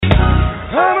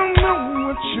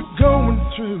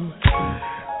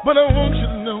But I want you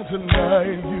to know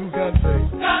tonight you got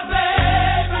faith. Got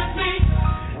faith in me.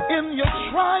 In your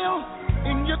trial,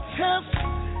 in your test,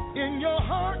 in your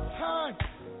hard time.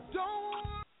 Don't.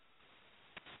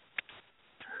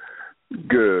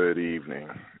 Good evening.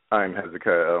 I'm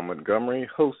Hezekiah L. Montgomery,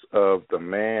 host of The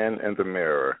Man in the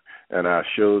Mirror, and our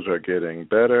shows are getting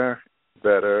better,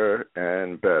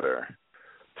 and better.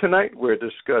 Tonight we're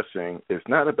discussing it's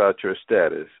not about your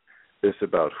status, it's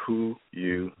about who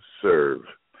you serve.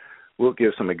 We'll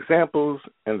give some examples,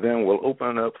 and then we'll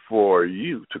open up for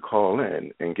you to call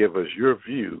in and give us your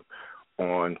view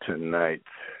on tonight's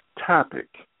topic.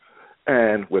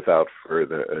 And without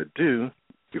further ado,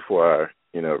 before I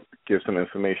give some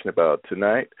information about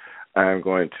tonight, I'm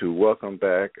going to welcome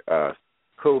back our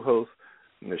co-host,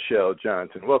 Nichelle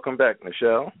Johnson. Welcome back,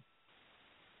 Nichelle.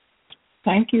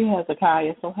 Thank you,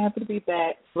 Hezekiah. So happy to be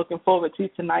back. Looking forward to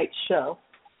tonight's show.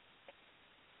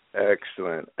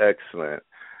 Excellent.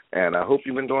 And I hope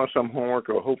you've been doing some homework,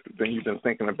 or hope that you've been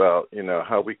thinking about,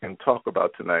 how we can talk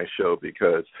about tonight's show,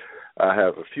 because I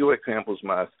have a few examples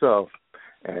myself,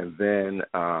 and then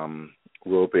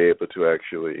we'll be able to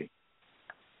actually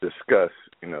discuss,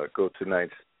 go to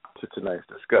tonight's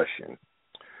discussion.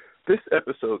 This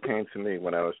episode came to me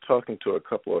when I was talking to a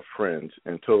couple of friends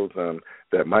and told them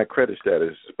that my credit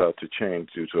status is about to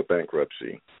change due to a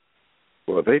bankruptcy.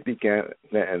 Well, that began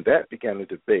a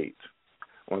debate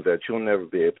on that you'll never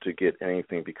be able to get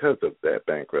anything because of that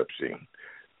bankruptcy.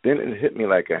 Then it hit me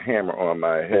like a hammer on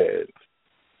my head,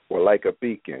 or like a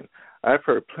beacon. I've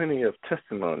heard plenty of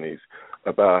testimonies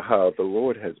about how the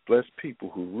Lord has blessed people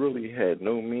who really had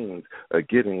no means of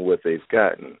getting what they've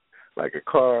gotten, like a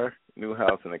car, new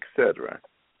house, and etc.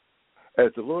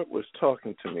 As the Lord was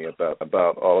talking to me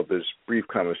about all of this brief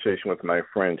conversation with my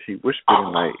friend, he whispered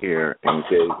in my ear and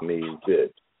gave me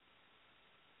this.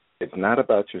 It's not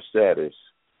about your status,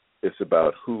 it's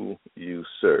about who you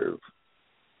serve.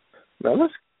 Now I'm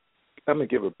going to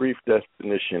give a brief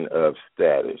definition of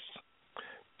status.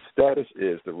 Status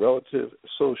is the relative,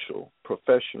 social,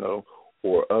 professional,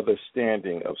 or other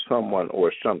standing of someone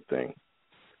or something.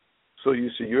 So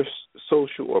you see, your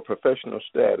social or professional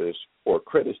status or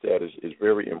credit status is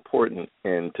very important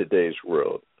in today's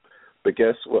world. But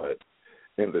guess what?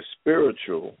 In the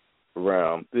spiritual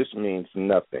realm, this means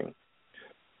nothing.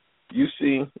 You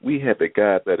see, we have a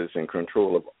God that is in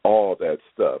control of all that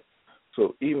stuff.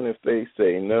 So even if they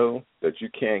say no, that you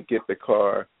can't get the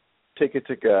car, take it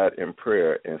to God in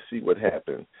prayer and see what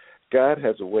happens. God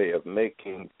has a way of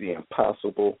making the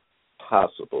impossible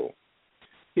possible.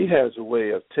 He has a way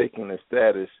of taking the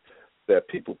status that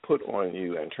people put on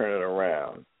you and turn it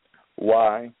around.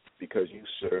 Why? Because you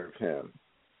serve him.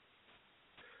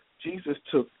 Jesus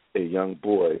took a young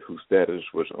boy whose status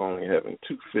was only having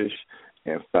 2 fish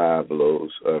and 5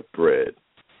 loaves of bread,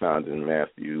 found in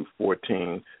Matthew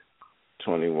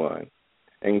 14:21.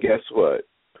 And guess what?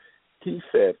 He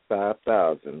fed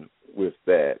 5,000 with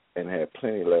that and had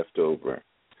plenty left over.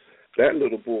 That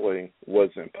little boy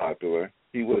wasn't popular.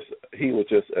 He was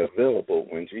just available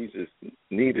when Jesus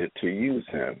needed to use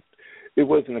him. It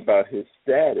wasn't about his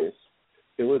status.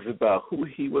 It was about who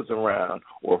he was around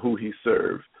or who he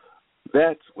served.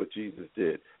 That's what Jesus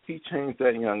did. He changed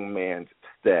that young man's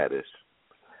status.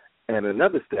 And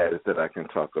another status that I can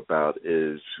talk about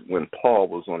is when Paul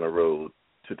was on the road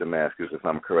to Damascus, if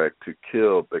I'm correct, to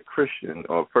kill the Christian.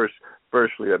 Or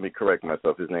firstly, let me correct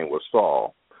myself. His name was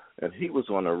Saul. And he was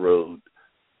on the road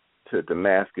to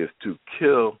Damascus to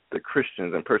kill the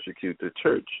Christians and persecute the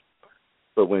church.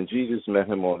 But when Jesus met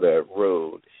him on that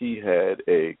road, he had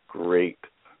a great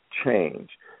change.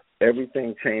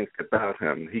 Everything changed about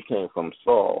him. He came from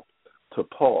Saul to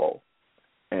Paul.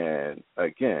 And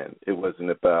again, it wasn't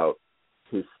about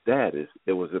his status.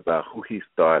 It was about who he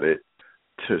started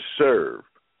to serve.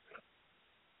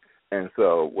 And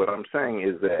so what I'm saying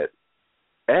is that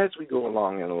as we go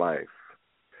along in life,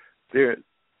 there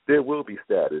will be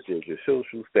status. There's your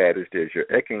social status. There's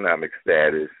your economic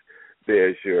status.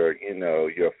 There's your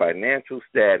financial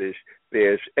status.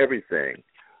 There's everything.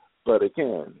 But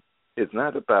again, it's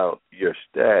not about your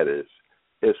status.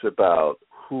 It's about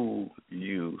who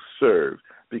you serve,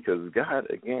 because God,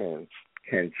 again,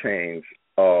 can change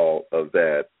all of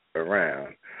that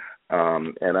around.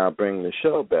 And I'll bring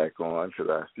Nichelle back on because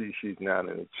I see she's now in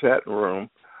the chat room,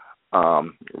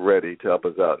 ready to help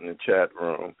us out in the chat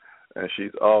room. And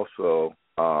she's also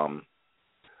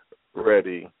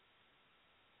ready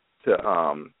to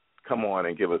come on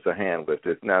and give us a hand with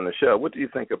this. Now, Nichelle, what do you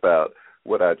think about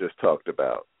what I just talked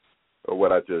about, or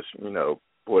what I just,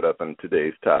 brought up in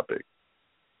today's topic?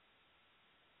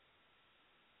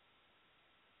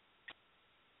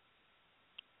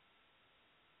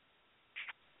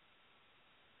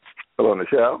 Hello,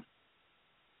 Nichelle.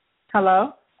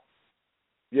 Hello?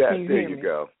 Yes, Can you there hear you me?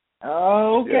 go.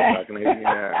 Okay. Yes, I can hear you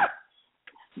now.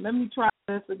 Let me try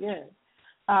this again.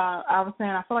 I was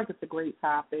saying I feel like it's a great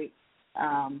topic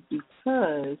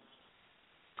because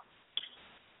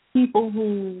people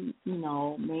who,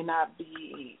 may not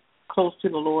be close to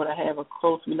the Lord or have a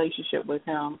close relationship with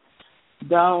Him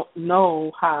don't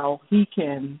know how He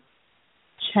can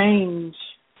change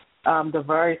the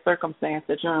very circumstance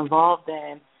that you're involved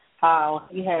in, how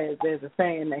He has, there's a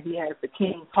saying that He has the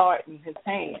king's heart in His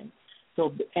hand,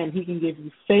 and He can give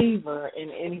you favor in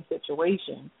any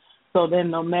situation. So then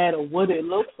no matter what it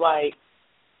looks like,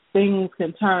 things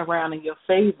can turn around in your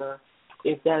favor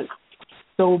if that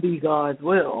so be God's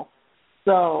will.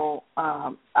 So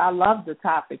I love the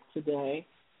topic today,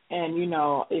 and,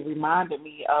 it reminded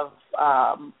me of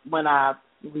when I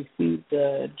received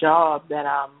the job that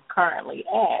I'm currently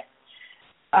at.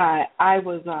 I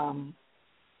was,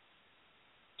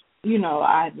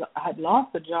 I had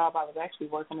lost a job. I was actually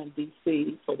working in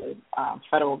D.C. for the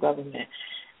federal government,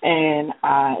 and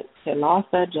I had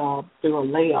lost that job through a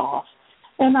layoff.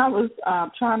 And I was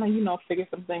trying to, figure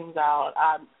some things out.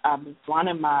 I was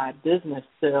running my business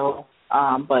still,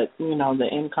 but, the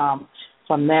income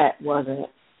from that wasn't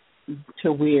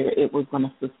to where it was going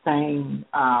to sustain,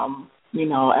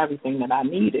 everything that I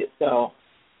needed. So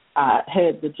I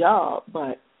had the job,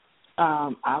 but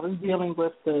I was dealing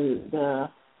with the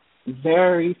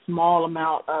very small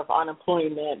amount of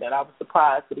unemployment that I was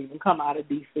surprised would even come out of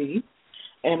D.C.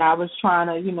 And I was trying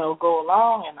to, go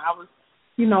along, and I was,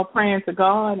 praying to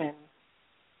God and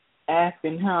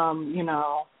asking Him,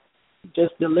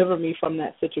 just deliver me from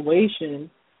that situation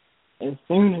as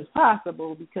soon as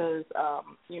possible because,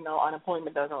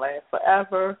 unemployment doesn't last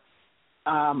forever.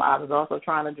 I was also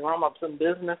trying to drum up some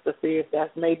business to see if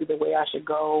that's maybe the way I should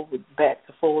go back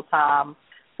to full-time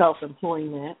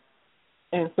self-employment.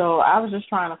 And so I was just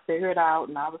trying to figure it out,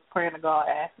 and I was praying to God,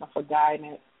 asking for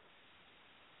guidance.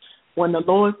 When the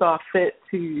Lord saw fit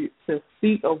to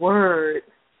speak a word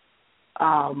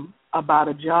about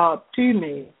a job to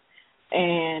me,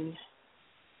 and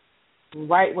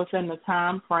right within the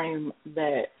time frame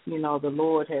that, the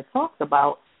Lord had talked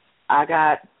about, I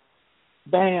got,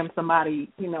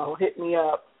 somebody, hit me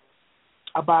up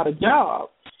about a job.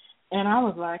 And I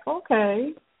was like,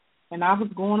 okay. And I was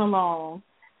going along,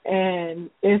 and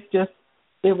it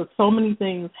was so many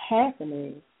things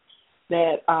happening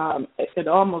that it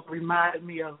almost reminded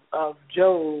me of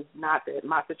Job. Not that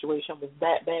my situation was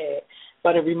that bad,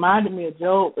 but it reminded me of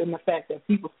Job in the fact that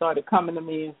people started coming to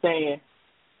me and saying,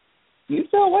 you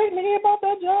still waiting to hear about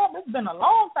that job? It's been a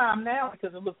long time now,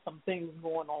 because it was some things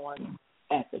going on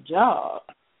at the job.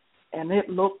 And it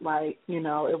looked like,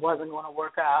 it wasn't going to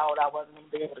work out. I wasn't going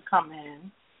to be able to come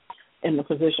in the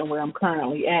position where I'm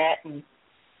currently at. And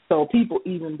so people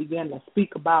even began to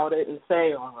speak about it and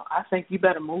say, oh, I think you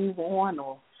better move on,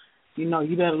 or, you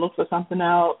better look for something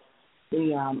else.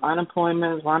 The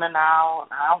unemployment is running out.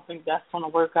 I don't think that's going to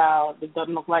work out. It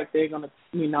doesn't look like they're going to,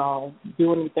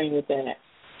 do anything with that.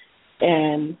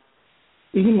 And,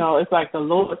 it's like the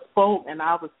Lord spoke, and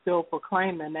I was still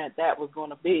proclaiming that was going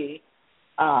to be,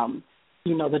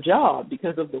 the job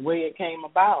because of the way it came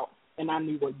about. And I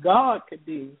knew what God could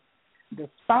do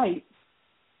despite,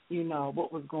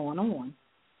 what was going on.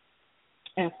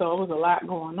 And so it was a lot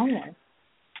going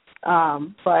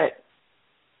on. But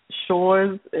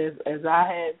sure as I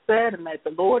had said, and that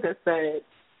the Lord had said,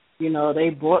 they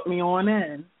brought me on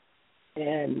in,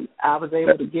 and I was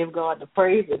able to give God the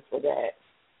praises for that.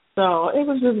 So it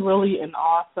was just really an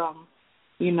awesome,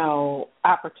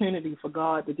 opportunity for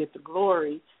God to get the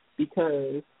glory,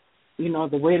 because,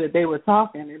 the way that they were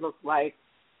talking, it looked like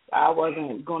I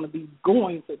wasn't going to be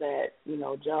going to that,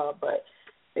 job. But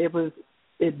it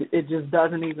just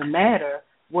doesn't even matter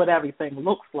what everything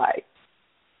looks like.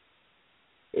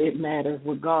 It matters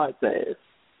what God says.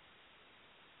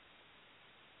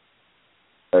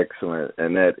 Excellent,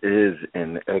 and that is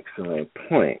an excellent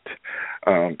point,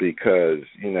 because,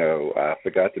 I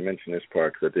forgot to mention this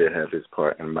part because I did have this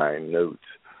part in my notes.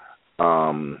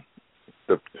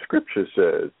 The scripture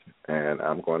says, and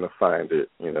I'm going to find it,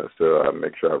 so I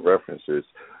make sure I reference this,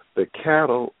 the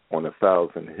cattle on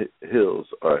 1,000 hills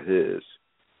are His.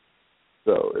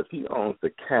 So if He owns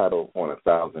the cattle on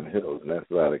 1,000 hills, and that's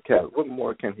a lot of cattle, what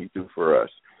more can He do for us?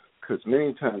 Because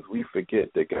many times we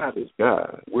forget that God is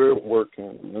God. We're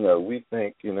working, we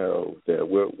think, that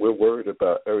we're worried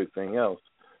about everything else,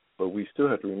 but we still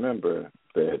have to remember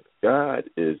that God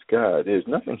is God. There's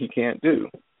nothing He can't do.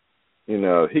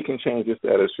 He can change your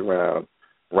status around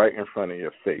right in front of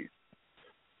your face.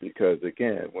 because,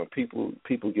 again, when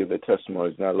people give their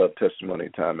testimonies, and I love testimony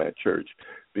time at church,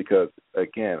 because,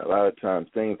 again, a lot of times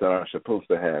things that aren't supposed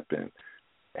to happen.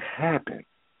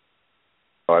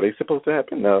 Are they supposed to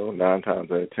happen? No, 9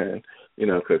 times out of 10,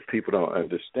 because people don't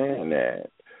understand that.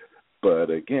 But,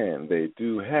 again, they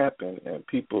do happen, and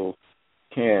people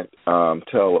can't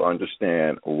tell or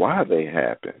understand why they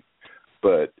happen.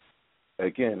 But,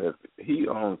 again, if he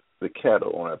owns the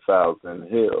cattle on 1,000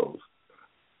 hills,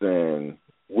 then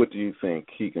what do you think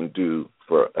he can do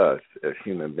for us as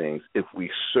human beings if we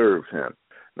serve him?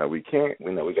 Now, we can't,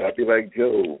 we got to be like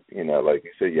Job, like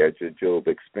you said, you had your Job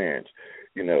experience.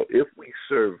 If we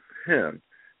serve him,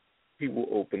 he will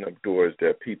open up doors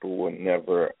that people will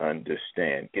never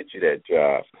understand. Get you that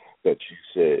job that you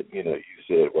said,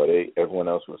 well, everyone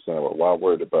else was saying, well, why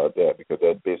worried about that? Because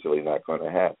that's basically not going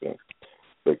to happen.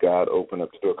 But God opened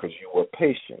up the door because you were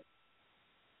patient.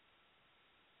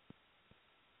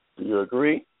 Do you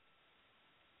agree?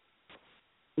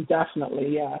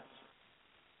 Definitely, yes.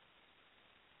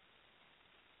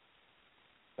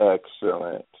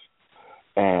 Excellent.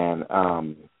 And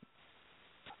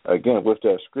again, with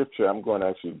that scripture, I'm going to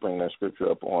actually bring that scripture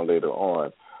up on later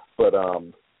on. But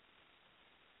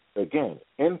again,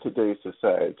 in today's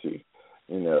society,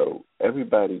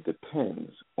 everybody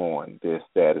depends on their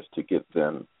status to get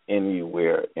them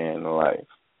anywhere in life.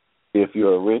 If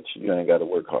you're rich, you ain't got to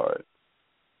work hard.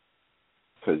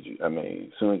 Because, as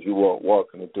soon as you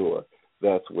walk in the door,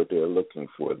 that's what they're looking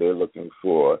for. They're looking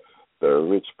for the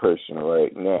rich person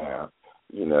right now,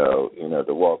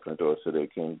 to walk in the door so they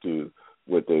can do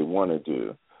what they want to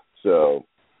do. So,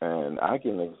 and I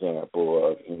give an example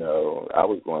of, I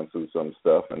was going through some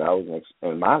stuff, and I was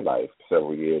in my life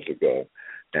several years ago,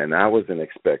 and I wasn't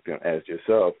expecting, as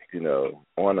yourself,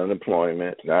 on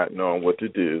unemployment, not knowing what to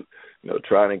do,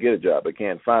 trying to get a job, but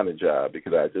can't find a job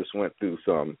because I just went through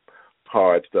some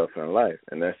hard stuff in life.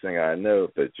 And next thing I know,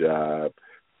 the job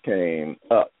came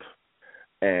up.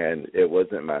 And it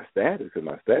wasn't my status, because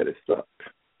my status sucked,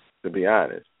 to be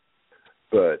honest.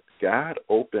 But God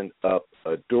opened up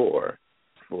a door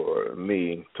for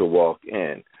me to walk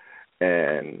in.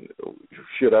 And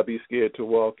should I be scared to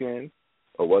walk in?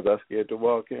 Or was I scared to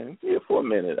walk in? Yeah, for a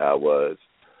minute I was.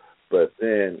 But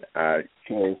then I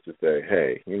chose to say,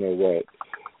 hey, you know what?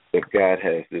 If God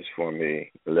has this for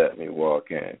me, let me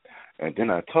walk in. And then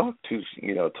I talked to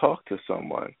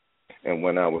someone. And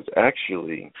when I was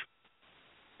actually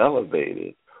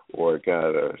elevated or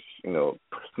got a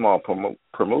small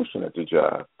promotion at the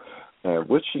job, and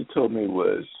what she told me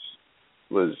was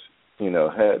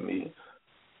had me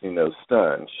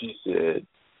stunned. She said,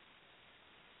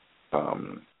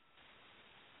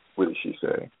 what did she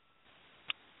say?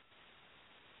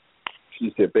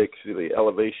 She said basically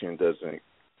elevation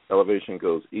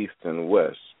goes east and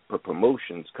west, but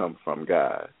promotions come from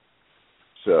God.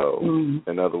 So,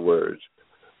 in other words,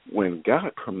 when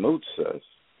God promotes us,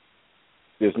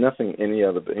 there's nothing any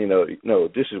other, no,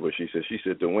 this is what she said. She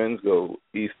said the winds go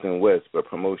east and west, but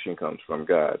promotion comes from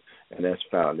God, and that's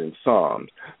found in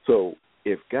Psalms. So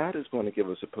if God is going to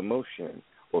give us a promotion,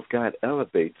 or if God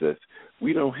elevates us,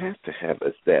 we don't have to have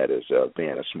a status of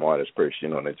being the smartest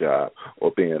person on the job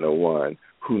or being the one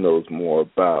who knows more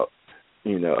about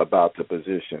the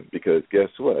position. Because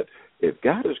guess what? If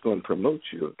God is going to promote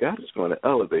you, if God is going to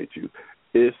elevate you,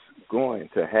 it's going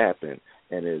to happen,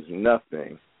 and there's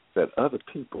nothing that other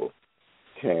people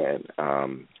can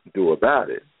do about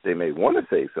it. They may want to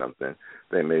say something.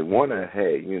 They may want to,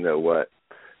 hey, you know what?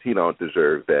 He don't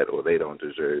deserve that, or they don't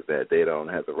deserve that. They don't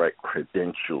have the right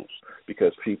credentials,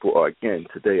 because people are, again,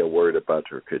 today are worried about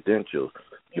your credentials.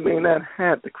 You may not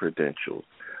have the credentials,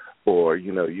 or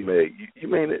you may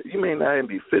not even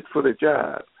be fit for the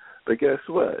job. But guess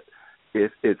what?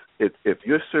 If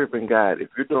you're serving God, if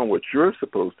you're doing what you're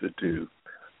supposed to do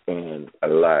in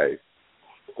life,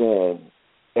 then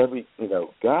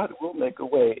God will make a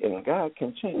way, and God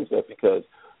can change that, because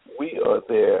we are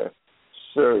there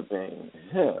serving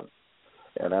him.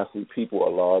 And I see people are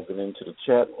logging into the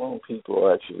chat room. People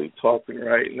are actually talking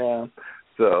right now.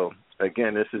 So,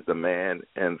 again, this is The Man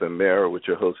in the Mirror with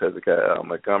your host, Hezekiah L.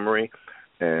 Montgomery,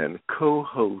 and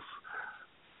co-host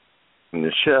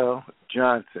Nichelle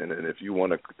Johnson. And if you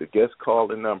want the guest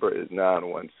calling number is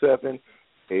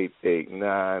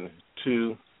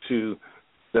 917-889-2271.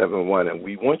 And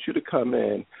we want you to come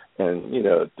in and,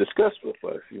 discuss with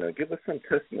us. Give us some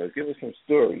testimonies, give us some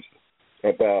stories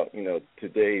about,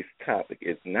 today's topic.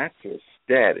 It's not your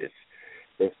status.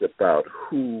 It's about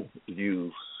who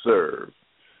you serve.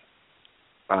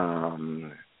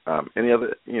 Any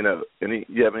other, you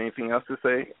have anything else to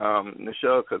say,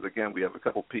 Nichelle? Because, again, we have a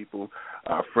couple people.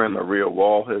 Our friend Maria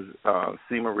Wall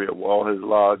Maria Wall has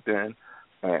logged in,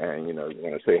 and, you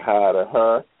want to say hi to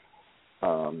her.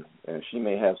 And she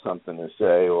may have something to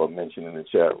say or mention in the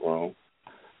chat room.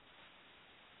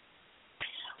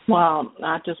 Well,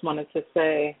 I just wanted to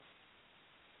say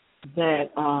that,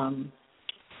 I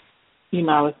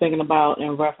was thinking about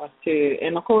in reference to,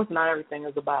 and of course not everything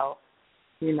is about,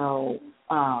 if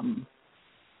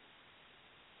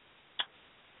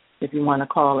you want to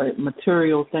call it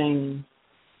material things,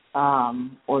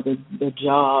 or the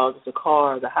jobs, the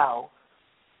car, the house.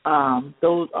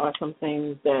 Those are some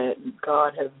things that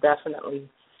God has definitely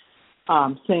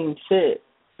seen fit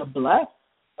to bless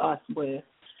us with.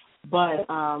 But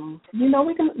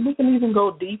we can even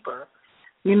go deeper.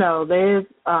 There's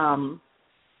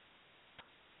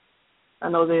I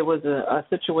know there was a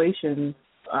situation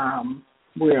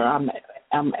where I'm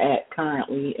at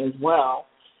currently as well.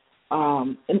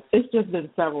 And it's just been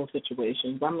several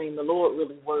situations. I mean, the Lord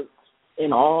really works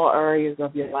in all areas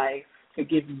of your life to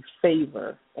give you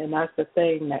favor, and that's the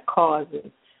thing that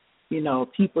causes,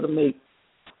 people to make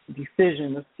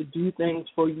decisions, to do things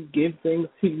for you, give things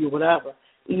to you, whatever,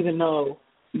 even though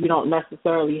you don't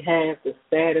necessarily have the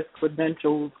status,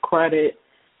 credentials, credit,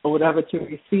 or whatever to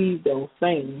receive those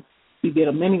things. You get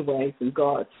them anyway through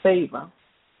God's favor.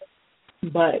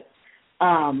 But,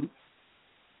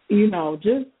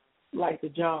 just like the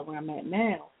job where I'm at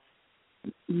now,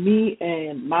 me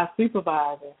and my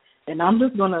supervisor, and I'm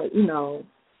just going to,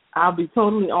 I'll be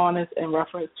totally honest in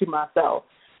reference to myself.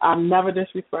 I'm never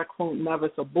disrespectful, never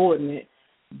subordinate,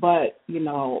 but,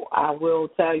 I will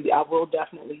tell you, I will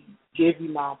definitely give you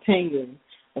my opinion,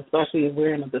 especially if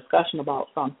we're in a discussion about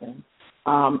something.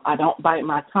 I don't bite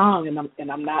my tongue,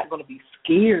 and I'm not going to be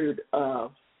scared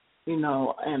of,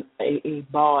 a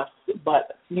boss,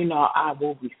 but, I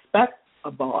will respect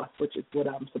a boss, which is what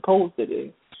I'm supposed to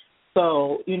do.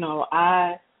 So,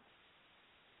 I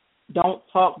don't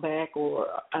talk back, or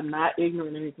I'm not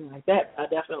ignorant or anything like that. I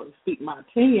definitely speak my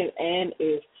opinion, and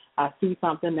if I see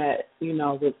something that,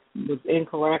 was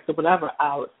incorrect or whatever,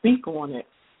 I would speak on it.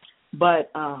 But,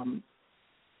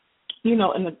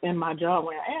 in my job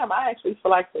where I am, I actually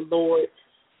feel like the Lord,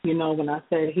 when I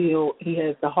said he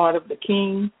has the heart of the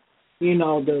king,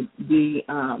 the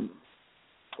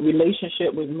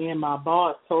relationship with me and my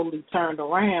boss totally turned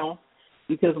around,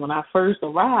 because when I first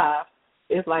arrived,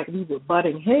 it's like we were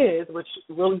butting heads, which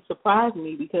really surprised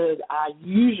me because I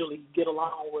usually get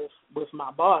along with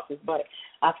my bosses, but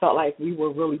I felt like we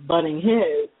were really butting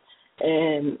heads.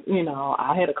 And,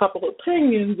 I had a couple of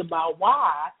opinions about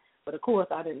why, but of course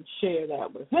I didn't share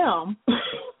that with him.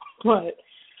 But,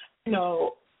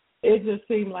 it just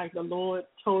seemed like the Lord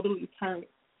totally turned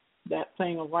that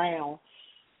thing around,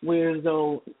 whereas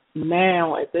though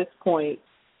now at this point,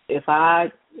 if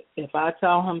I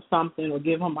tell him something or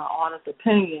give him my honest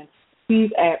opinion, he's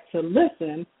apt to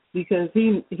listen, because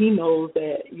he knows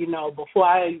that, before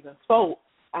I even spoke,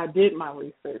 I did my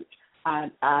research. I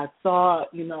saw,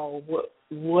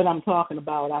 what I'm talking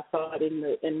about. I saw it in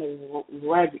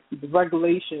the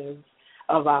regulations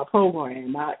of our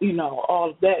program. All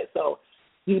of that. So,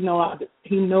 he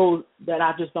knows that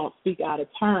I just don't speak out of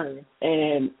turn,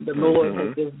 and the Lord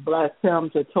has just blessed him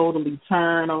to totally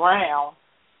turn around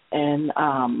and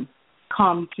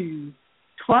come to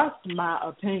trust my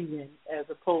opinion as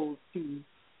opposed to,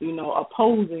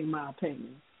 opposing my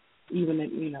opinion. Even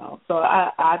so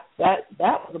that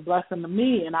was a blessing to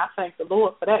me, and I thank the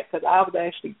Lord for that, because I was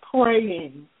actually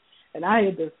praying, and I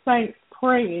had the saints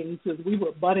praying because we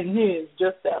were butting heads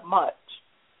just that much.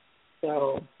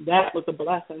 So that was a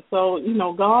blessing. So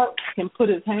God can put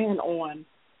His hand on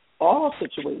all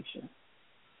situations.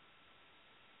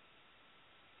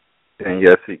 And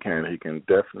yes, He can. He can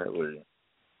definitely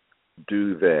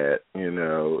do that,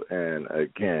 and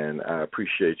again, I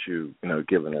appreciate you,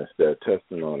 giving us that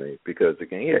testimony, because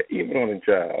again, even on the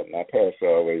job, my pastor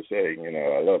always say,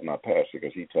 I love my pastor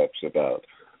because he talks about,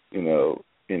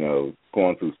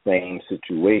 going through same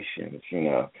situations,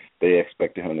 they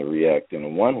expected him to react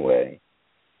in one way,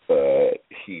 but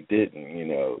he didn't,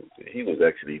 he was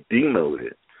actually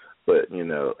demoted, but,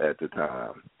 at the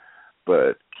time.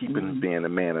 But being the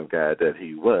man of God that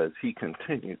he was, he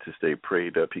continued to stay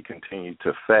prayed up. He continued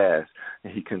to fast,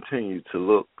 and he continued to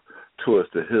look towards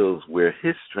the hills where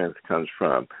his strength comes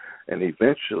from. And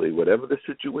eventually, whatever the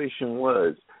situation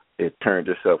was, it turned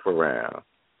itself around.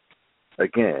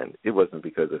 Again, it wasn't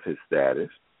because of his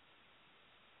status.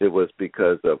 It was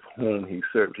because of whom he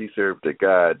served. He served a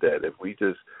God that if we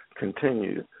just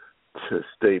continue to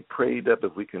stay prayed up,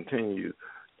 if we continue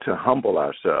to humble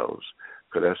ourselves,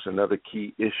 because that's another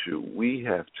key issue. We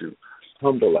have to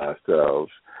humble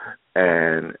ourselves,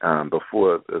 and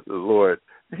before the Lord,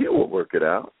 He will work it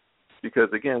out. Because,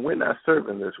 again, we're not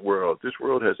serving this world. This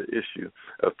world has an issue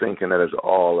of thinking that it's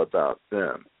all about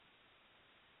them.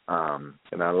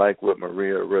 And I like what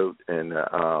Maria wrote in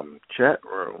the chat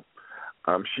room.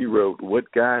 She wrote,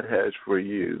 what God has for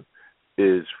you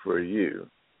is for you.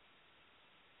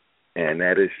 And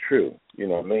that is true. You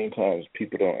know, many times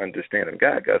people don't understand that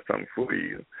God got something for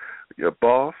you. Your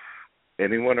boss,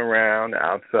 anyone around,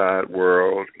 outside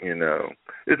world, you know,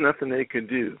 there's nothing they can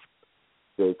do.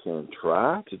 They can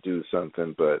try to do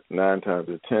something, but 9 times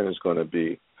out of 10 is going to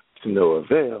be to no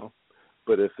avail.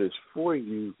 But if it's for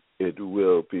you, it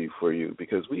will be for you.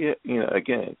 Because we, you know,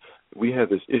 again, we have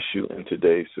this issue in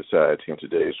today's society, in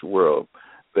today's world,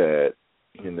 that,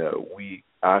 you know,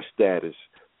 our status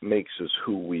makes us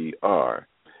who we are.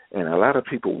 And a lot of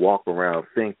people walk around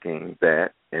thinking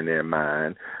that in their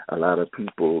mind. A lot of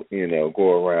people, you know,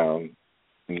 go around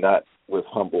not with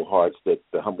humble hearts, that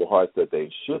the humble hearts that they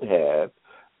should have.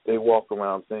 They walk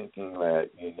around thinking that,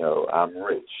 you know, I'm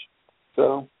rich.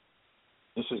 So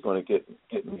this is going to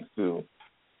get me through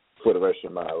for the rest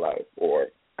of my life.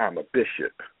 Or I'm a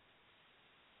bishop.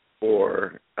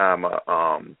 Or I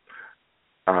am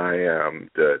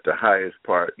the highest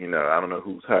part, you know, I don't know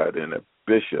who's higher than a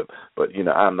bishop, but, you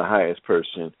know, I'm the highest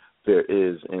person there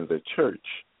is in the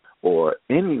church or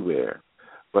anywhere.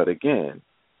 But again,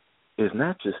 it's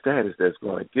not your status that's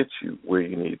going to get you where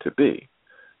you need to be.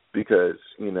 Because,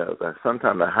 you know,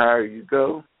 sometimes the higher you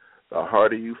go, the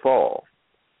harder you fall.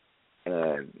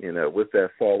 And, you know, with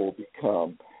that fall will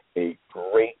become a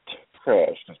great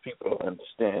crash, because people don't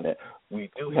understand that we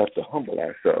do have to humble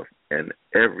ourselves in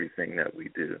everything that we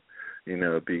do, you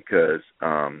know, because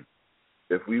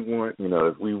if we want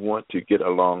to get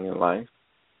along in life,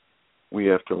 we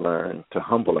have to learn to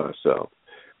humble ourselves.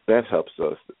 That helps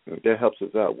us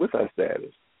out with our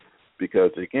status.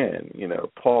 Because, again, you know,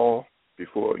 Paul,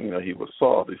 before, you know, he was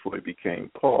Saul, before he became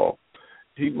Paul,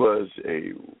 he was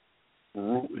a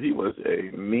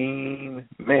mean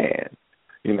man.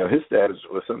 You know, his status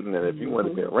was something that if you wanted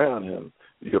to be around him,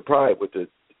 you probably would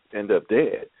end up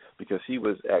dead, because he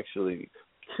was actually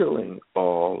killing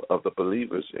all of the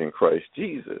believers in Christ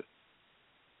Jesus.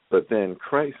 But then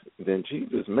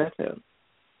Jesus met him.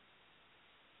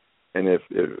 And if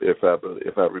I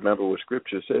remember what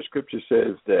Scripture says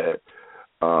that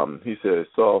he says,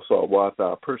 Saul, Saul, why dost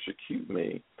thou persecute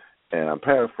me? And I'm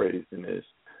paraphrasing this.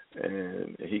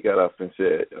 And he got up and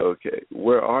said, okay,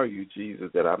 where are you,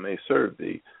 Jesus, that I may serve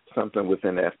thee? Something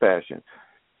within that fashion.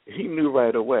 He knew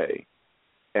right away,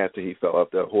 after he fell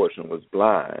off that horse and was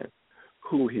blind,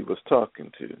 who he was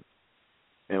talking to.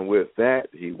 And with that,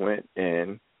 he went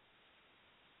in,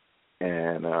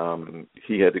 and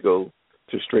he had to go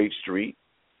to Straight Street,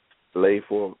 lay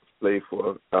for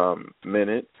a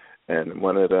minute, and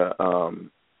one of the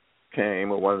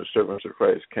servants of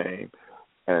Christ came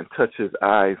and touched his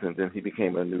eyes, and then he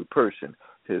became a new person.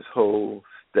 His whole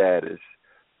status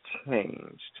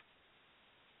changed.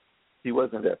 He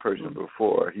wasn't that person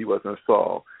before. He wasn't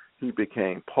Saul. He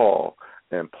became Paul.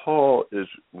 And Paul is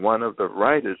one of the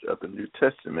writers of the New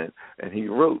Testament, and he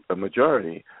wrote a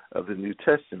majority of the New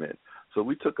Testament. So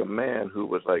we took a man who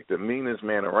was like the meanest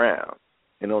man around,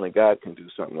 and only God can do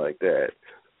something like that.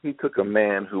 He took a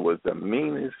man who was the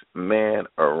meanest man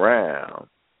around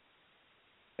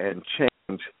and changed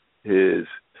his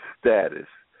status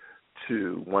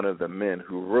to one of the men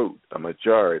who wrote a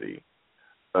majority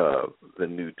of the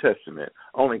New Testament.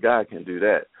 Only God can do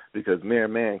that, because mere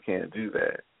man can't do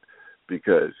that,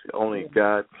 because only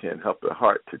God can help the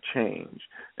heart to change,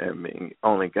 and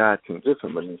only God can give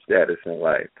him a new status in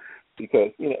life.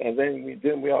 Because, you know, and then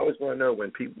we always want to know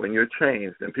when you're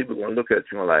changed, then people are going to look at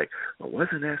you and like, well,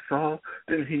 wasn't that Saul?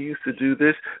 Didn't he used to do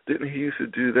this? Didn't he used to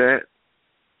do that?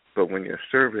 But when you're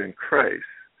serving Christ,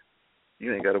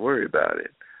 you ain't got to worry about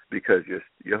it, because you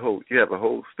have a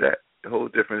whole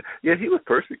different. Yeah, he was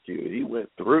persecuted. He went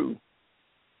through,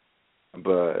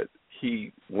 but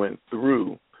he went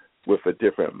through with a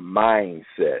different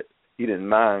mindset. He didn't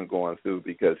mind going through,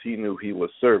 because he knew he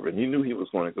was serving. He knew he was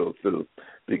going to go through,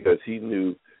 because he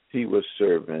knew he was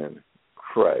serving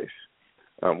Christ.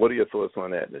 What are your thoughts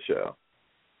on that, Nichelle?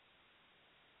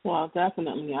 Well,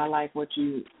 definitely. I like what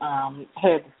you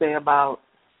had to say about,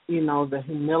 you know, the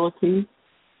humility,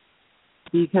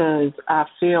 because I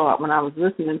feel when I was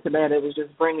listening to that, it was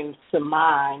just bringing to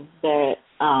mind that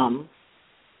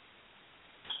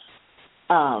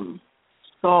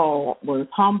Saul was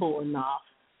humble enough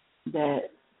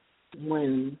that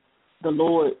when the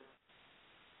Lord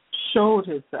showed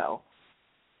himself,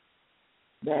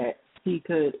 that he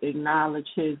could acknowledge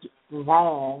his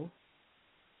wrong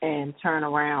and turn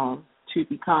around to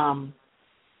become,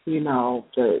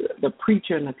 the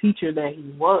preacher and the teacher that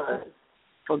he was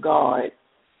for God,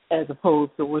 as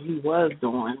opposed to what he was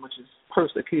doing, which is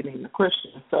persecuting the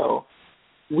Christians. So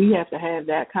we have to have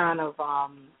that kind of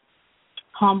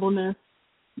humbleness,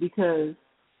 because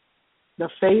the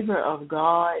favor of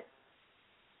God,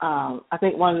 I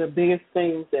think one of the biggest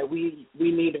things that we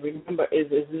need to remember is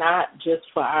it's not just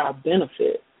for our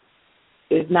benefit.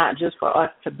 It's not just for us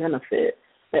to benefit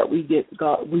that we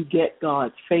get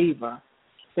God's favor.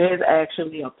 There's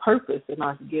actually a purpose in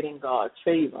us getting God's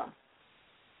favor.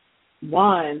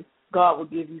 One, God will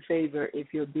give you favor if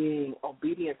you're being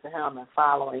obedient to him and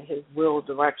following his will,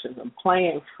 directions, and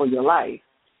plans for your life.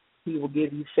 He will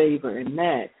give you favor in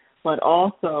that. But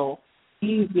also,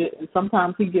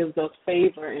 sometimes he gives us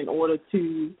favor in order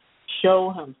to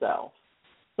show himself.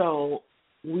 So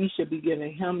we should be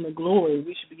giving him the glory.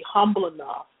 We should be humble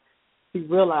enough to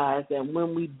realize that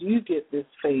when we do get this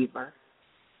favor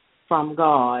from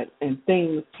God and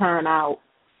things turn out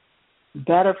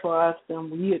better for us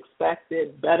than we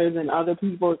expected, better than other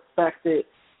people expected,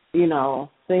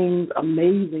 things,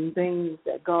 amazing things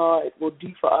that God will do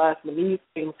for us, when these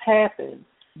things happen,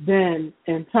 then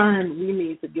in turn we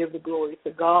need to give the glory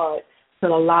to God to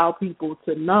allow people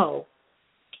to know,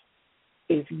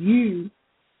 if you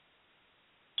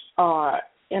are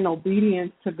in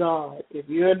obedience to God, if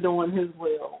you're doing his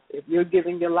will, if you're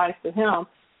giving your life to him,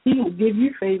 he will give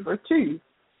you favor too.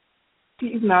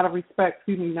 He's not a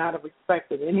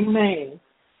respecter of any man,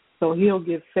 so he'll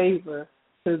give favor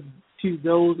to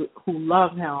those who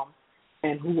love him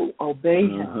and who obey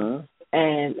him,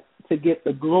 and to get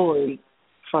the glory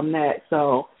from that.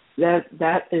 So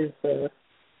that is the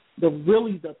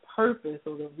really the purpose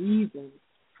or the reason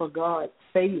for God's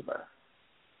favor.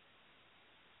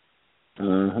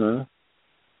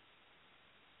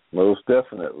 Most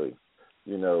definitely.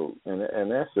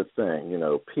 And that's the thing,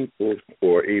 people,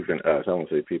 or even us, I won't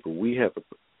say people, we have an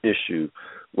issue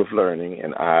with learning,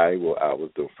 and I was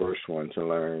the first one to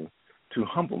learn to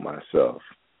humble myself.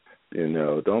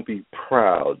 Don't be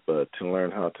proud, but to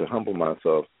learn how to humble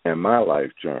myself in my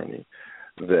life journey,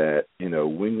 that,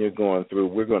 when you're going through,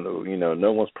 we're going to,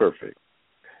 no one's perfect.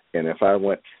 And if I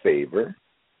want favor,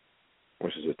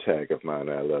 which is a tag of mine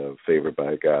I love, favored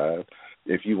by God,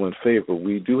 if you want favor,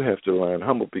 we do have to learn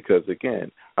humble, because,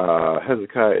 again,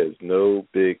 Hezekiah is no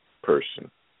big person.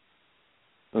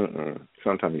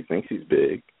 Sometimes he thinks he's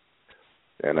big,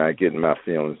 and I get in my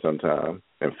feelings sometimes,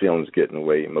 and feelings get in the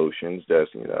way, emotions. That's,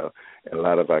 and a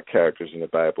lot of our characters in the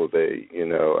Bible, they,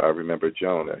 I remember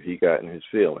Jonah. He got in his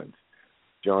feelings.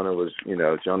 Jonah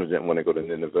didn't want to go to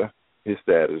Nineveh. His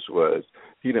status was,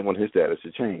 he didn't want his status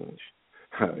to change.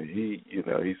 He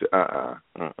said,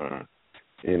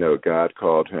 God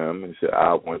called him and said,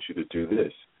 I want you to do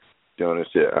this. Jonah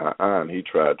said, and he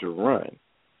tried to run.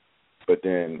 But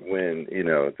then when,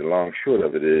 the long short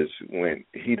of it is, when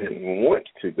he didn't want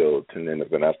to go to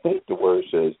Nineveh, and I think the word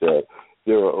says that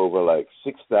there were over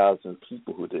 6,000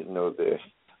 people who didn't know their,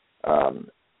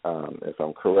 if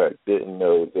I'm correct, didn't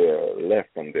know their left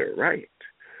from their right.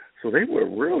 So they were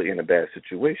really in a bad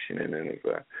situation in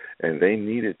Nineveh, and they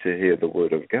needed to hear the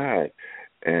word of God.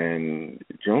 And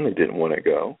Jonah didn't want to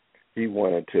go. He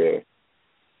wanted to,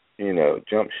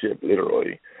 jump ship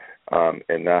literally,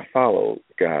 and not follow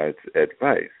God's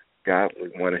advice. God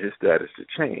wanted his status to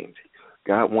change.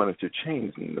 God wanted to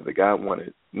change Nineveh. God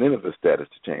wanted Nineveh's status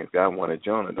to change. God wanted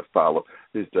Jonah to follow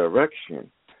his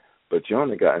direction. But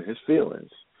Jonah got in his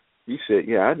feelings. He said,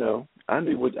 yeah, I know. I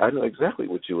know exactly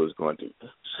what you was going to do. As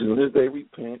soon as they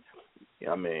repent,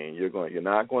 you're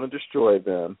not going to destroy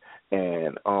them,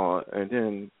 and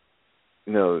then,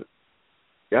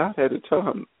 God had to tell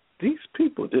him, these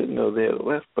people didn't know their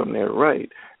left from their right.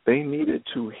 They needed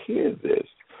to hear this,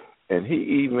 and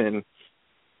he even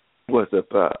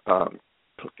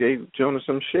gave Jonah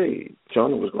some shade.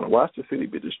 Jonah was going to watch the city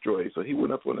be destroyed, so he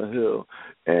went up on a hill,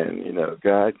 and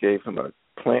God gave him a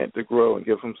plant to grow and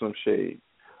give him some shade.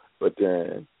 But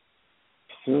then,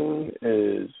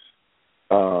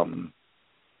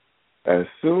 as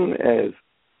soon as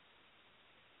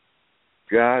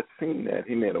God seen that,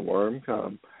 he made a worm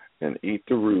come and eat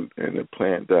the root, and the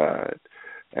plant died.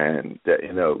 And that,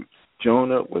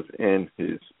 Jonah was in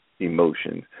his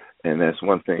emotions, and that's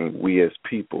one thing we as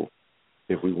people,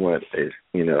 if we want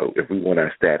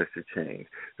our status to change,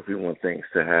 if we want things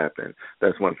to happen,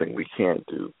 that's one thing we can't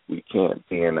do. We can't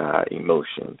be in our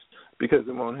emotions, because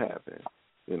it won't happen.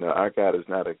 Our God is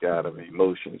not a God of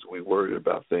emotions. We worry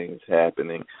about things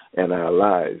happening in our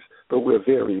lives, but we're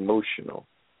very emotional.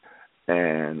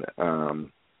 And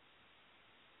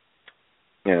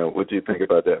What do you think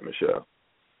about that, Nichelle?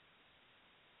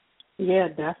 Yeah,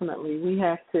 definitely. We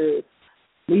have to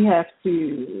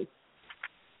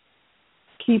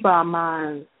keep our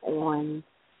minds on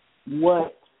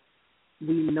what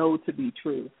we know to be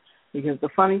true. Because the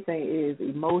funny thing is,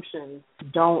 emotions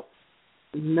don't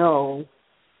know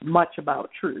much about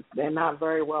truth. They're not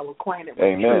very well acquainted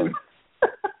with truth.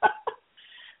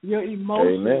 Your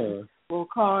emotions will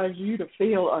cause you to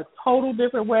feel a total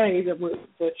different way than what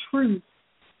the truth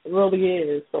really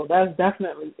is. So that's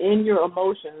definitely, in your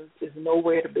emotions is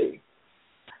nowhere to be.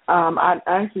 I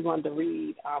actually wanted to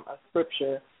read a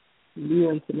scripture,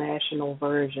 New International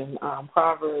Version,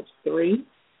 Proverbs 3.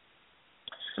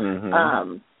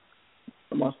 I'm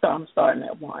starting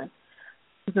at 1.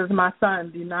 It says, "My son,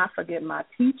 do not forget my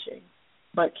teaching,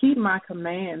 but keep my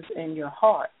commands in your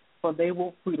heart, for they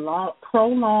will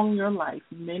prolong your life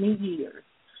many years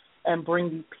and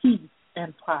bring you peace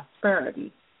and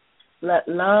prosperity. Let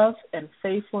love and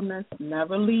faithfulness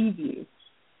never leave you.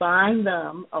 Bind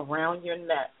them around your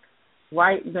neck.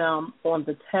 Write them on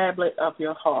the tablet of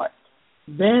your heart.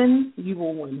 Then you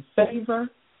will win favor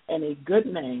and a good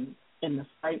name in the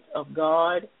sight of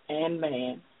God and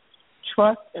man.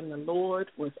 Trust in the Lord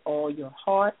with all your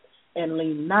heart and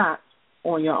lean not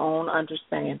on your own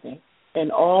understanding.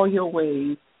 In all your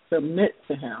ways submit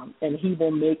to him, and he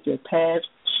will make your paths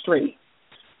straight.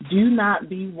 Do not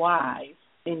be wise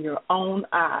in your own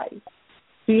eyes.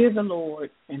 Fear the Lord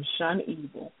and shun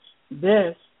evil.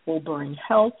 This will bring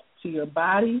health to your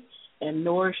body and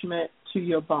nourishment to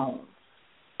your bones.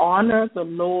 Honor the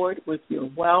Lord with your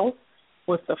wealth,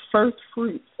 with the first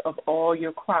fruits of all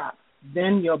your crops.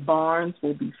 Then your barns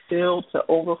will be filled to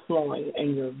overflowing,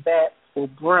 and your vats will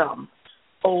brim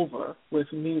over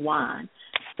with new wine."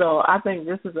 So I think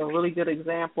this is a really good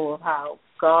example of how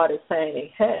God is saying,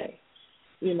 hey,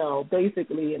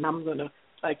 basically, and I'm going to,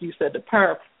 like you said, the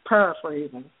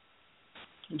paraphrasing,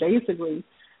 basically,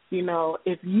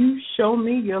 if you show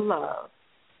me your love,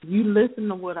 you listen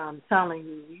to what I'm telling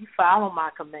you, you follow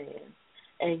my commands,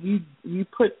 and you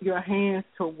put your hands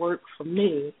to work for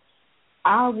me,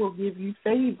 I will give you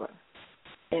favor.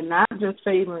 And not just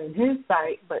favor in his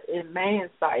sight, but in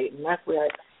man's sight. And that's where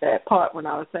that part when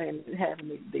I was saying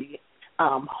having the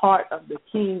heart of the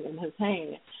king in his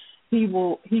hand,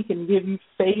 he can give you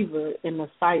favor in the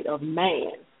sight of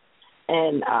man,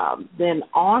 and then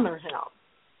honor him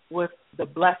with the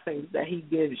blessings that he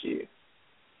gives you.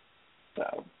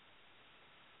 So.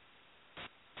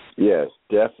 Yes,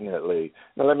 definitely.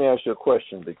 Now, let me ask you a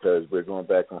question, because we're going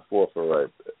back and forth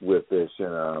with this.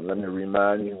 And let me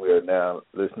remind you, we are now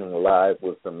listening live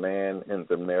with The Man in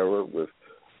the Mirror with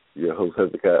your host,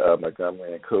 Hezekiah L.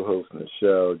 Montgomery, and co-host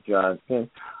Nichelle Johnson.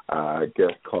 Our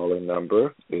guest calling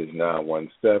number is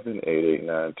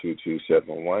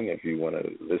 917-889-2271 if you want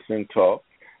to listen, talk,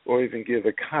 or even give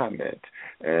a comment.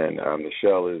 And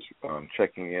Nichelle is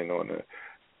checking in on the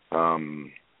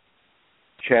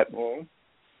chat room.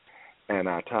 And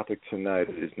our topic tonight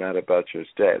is not about your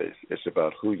status. It's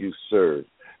about who you serve.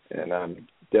 And I'm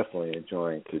definitely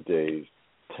enjoying today's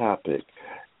topic.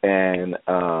 And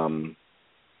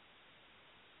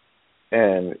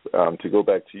to go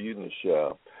back to you,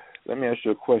 Nichelle, let me ask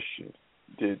you a question.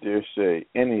 Did it say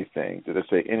anything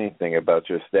about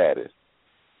your status?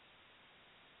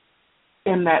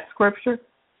 In that scripture?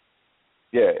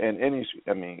 Yeah,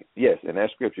 yes, in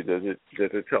that scripture, does it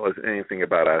tell us anything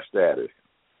about our status?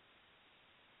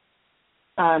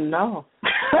 No.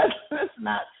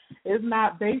 It's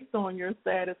not based on your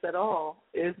status at all.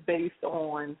 It's based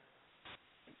on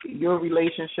your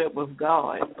relationship with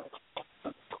God.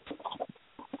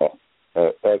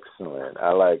 Excellent.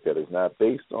 I like that. It's not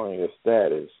based on your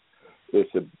status.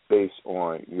 It's based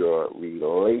on your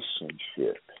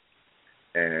relationship.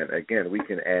 And, again, we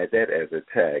can add that as a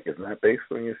tag. It's not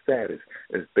based on your status.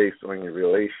 It's based on your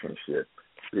relationship.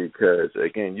 Because,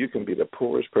 again, you can be the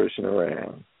poorest person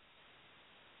around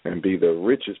and be the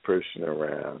richest person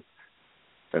around,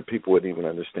 and people wouldn't even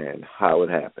understand how it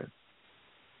happened.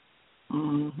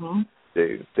 Mm-hmm.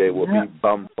 They will be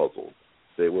bumfuzzled.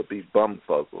 They will be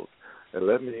bumfuzzled. And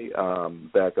let me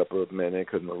back up a minute,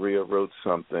 because Maria wrote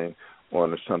something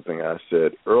on something I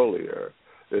said earlier.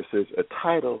 It says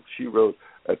she wrote,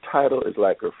 a title is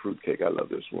like a fruitcake. I love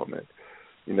this woman.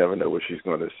 You never know what she's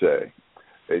going to say.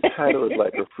 A title is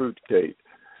like a fruitcake.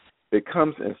 It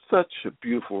comes in such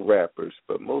beautiful wrappers,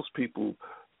 but most people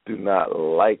do not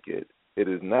like it. It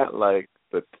is not like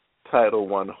the title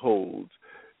one holds.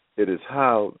 It is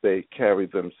how they carry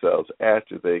themselves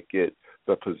after they get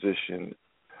the position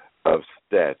of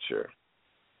stature.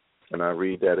 And I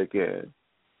read that again.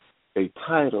 A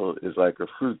title is like a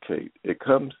fruitcake. It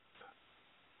comes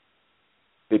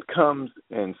it comes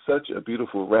in such a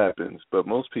beautiful wrappings, but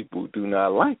most people do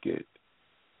not like it.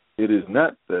 It is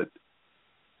not the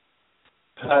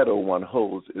title one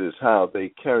holds, it is how they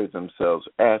carry themselves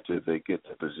after they get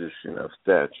the position of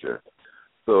stature.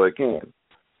 So again,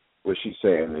 what she's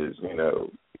saying is,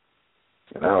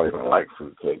 and I don't even like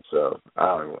fruitcake, so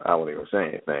I won't even say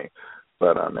anything.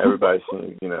 But everybody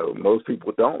seems, most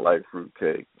people don't like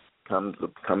fruitcake. Comes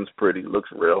pretty, looks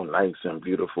real nice and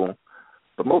beautiful,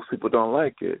 but most people don't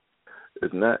like it.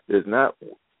 It's not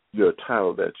your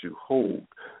title that you hold.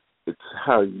 It's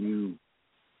how you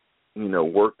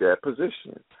work that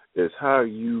position. It's how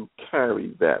you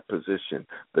carry that position,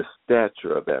 the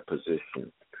stature of that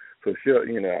position. For sure,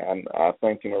 I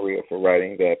thank you, Maria, for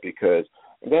writing that, because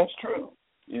that's true.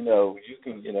 You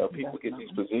can, people get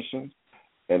these positions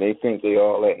and they think they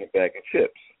all in a bag of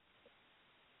chips.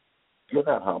 You're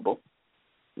not humble.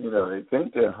 They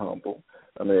think they're humble.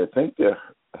 They think they're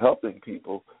helping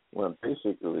people when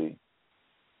basically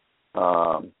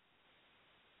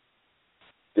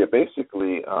they're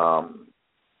basically,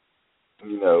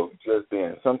 just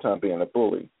sometimes being a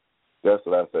bully. That's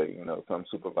what I say. Some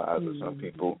supervisors, some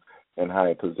people in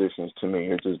higher positions, to me,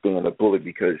 you're just being a bully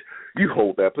because you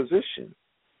hold that position.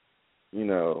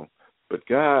 But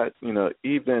God,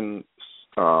 even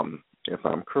if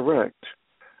I'm correct,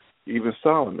 even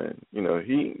Solomon,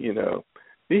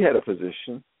 he had a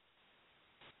position,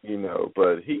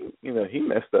 but he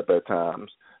messed up at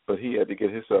times, but he had to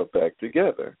get himself back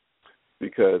together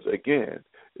because, again,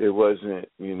 it wasn't,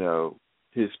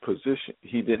 his position.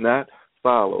 He did not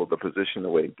follow the position the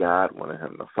way God wanted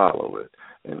him to follow it,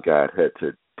 and God had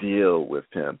to deal with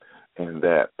him in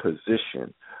that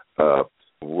position of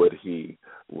what he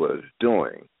was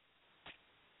doing.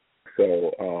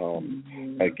 So,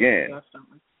 again,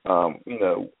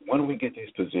 when we get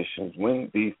these positions, when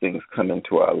these things come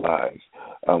into our lives,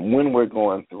 when we're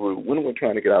going through, when we're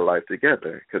trying to get our life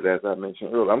together, because as I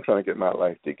mentioned earlier, I'm trying to get my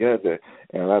life together,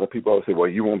 and a lot of people always say, well,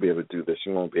 you won't be able to do this,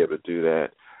 you won't be able to do that.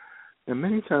 And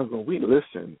many times when we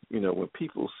listen, when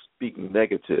people speak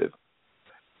negative,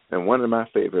 and one of my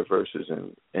favorite verses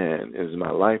and is my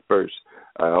life verse,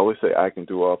 I always say, I can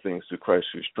do all things through Christ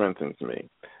who strengthens me.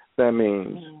 That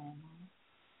means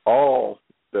all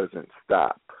doesn't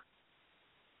stop.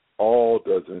 All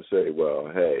doesn't say,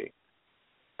 well, hey,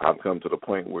 I've come to the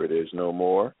point where there's no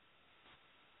more.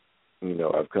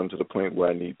 I've come to the point where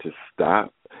I need to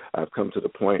stop. I've come to the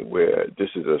point where this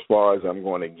is as far as I'm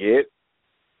going to get.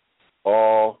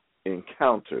 All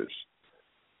encounters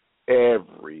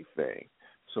everything.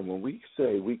 So when we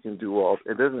say we can do all,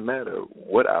 it doesn't matter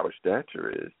what our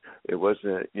stature is. It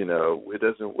wasn't, it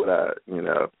doesn't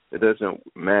it doesn't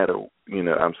matter,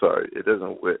 it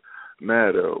doesn't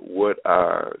matter what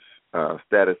our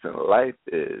status in life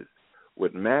is.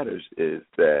 What matters is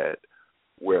that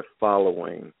we're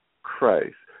following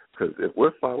Christ. Because if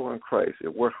we're following Christ,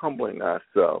 if we're humbling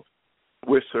ourselves,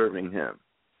 we're serving him.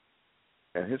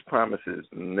 And his promises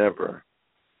never,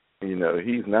 he's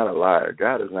not a liar.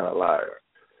 God is not a liar.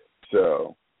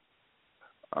 So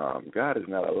God is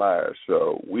not a liar.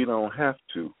 So we don't have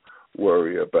to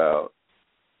worry about,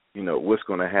 what's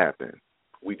going to happen.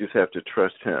 We just have to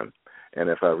trust him. And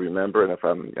if I remember, and if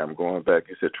I'm going back,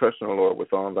 he said, trust in the Lord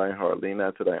with all thine heart, lean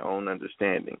not to thy own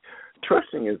understanding.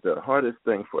 Trusting is the hardest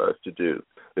thing for us to do.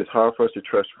 It's hard for us to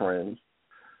trust friends.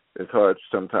 It's hard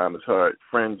sometimes. It's hard.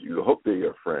 Friends, you hope they're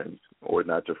your friends or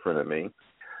not your frenemy.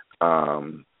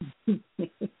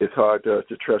 It's hard to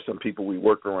trust some people we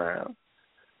work around,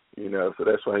 so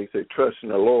that's why he said, trust in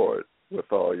the Lord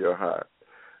with all your heart.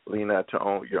 Lean not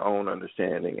to your own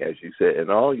understanding, as you said.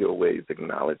 In all your ways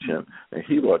acknowledge him, and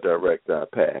he will direct our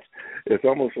path. It's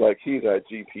almost like he's our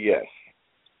GPS.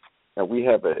 And we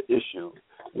have an issue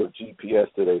with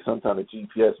GPS today. Sometimes the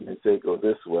GPS may say go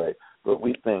this way, but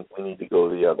we think we need to go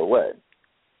the other way.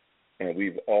 And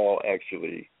we've all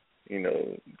actually,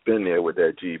 been there with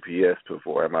that GPS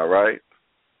before. Am I right?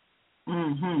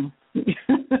 Mm-hmm.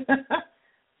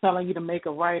 Telling you to make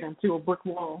a right into a brick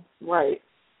wall. Right.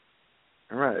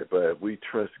 Right, but if we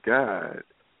trust God,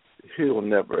 he'll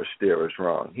never steer us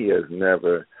wrong. He has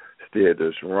never steered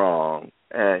us wrong.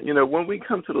 And, when we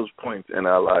come to those points in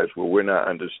our lives where we're not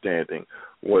understanding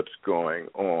what's going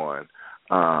on,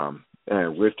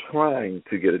 and we're trying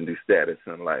to get a new status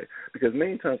in life, because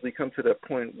many times we come to that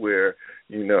point where,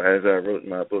 as I wrote in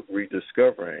my book,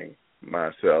 Rediscovering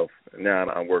Myself, now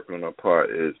I'm working on a part,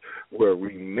 is where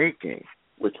we're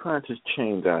trying to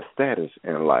change our status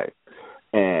in life.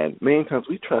 And many times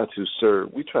we try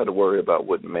to worry about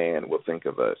what man will think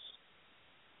of us.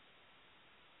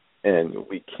 And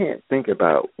we can't think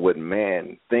about what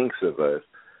man thinks of us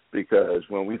because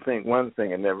when we think one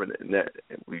thing and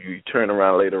you turn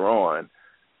around later on,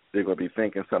 they're going to be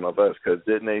thinking some of us, because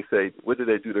didn't they say, what did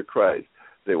they do to Christ?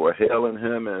 They were hailing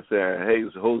him and saying, hey,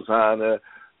 Hosanna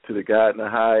to the God in the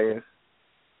highest.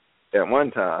 At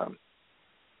one time,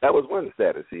 that was one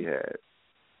status he had.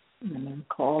 And then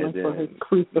calling for his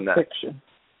crucifixion.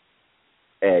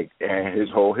 And his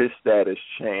status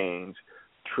changed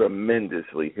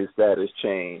tremendously. His status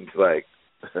changed, like,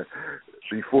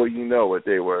 before you know it,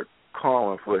 they were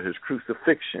calling for his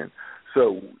crucifixion.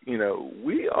 So,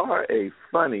 we are a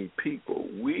funny people.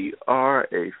 We are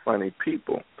a funny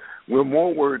people. We're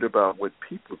more worried about what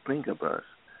people think of us,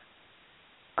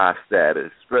 our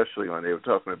status, especially when they were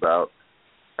talking about,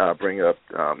 bring up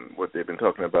what they've been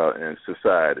talking about in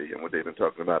society and what they've been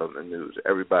talking about on the news.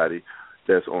 Everybody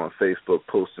that's on Facebook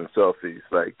posting selfies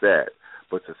like that.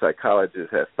 But the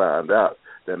psychologists have found out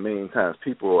that many times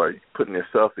people are putting their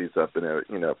selfies up and their,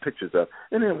 pictures up,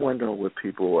 and then wondering what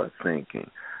people are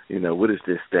thinking. What is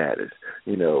their status?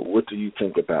 What do you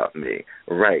think about me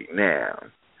right now?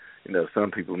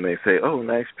 Some people may say, oh,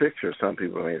 nice picture. Some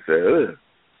people may say, ugh.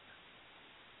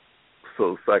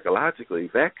 So psychologically,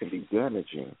 that can be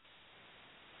damaging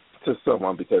to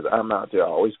someone, because I'm out there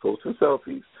always posting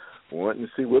selfies, wanting to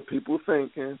see what people are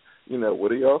thinking.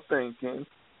 What are y'all thinking?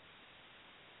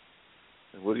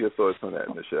 What are your thoughts on that,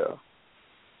 Nichelle?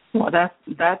 Well,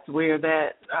 that's where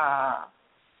that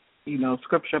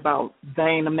scripture about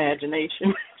vain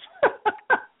imagination.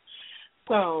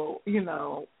 So,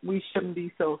 we shouldn't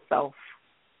be so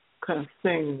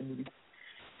self-consumed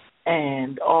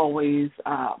and always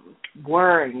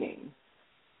worrying.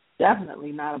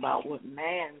 Definitely not about what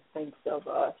man thinks of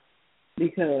us,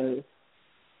 because,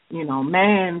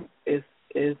 man is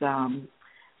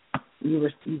you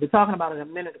were talking about it a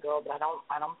minute ago, but I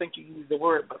don't think you used the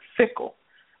word, but fickle.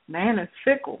 Man is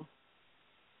fickle,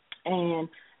 and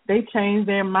they change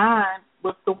their mind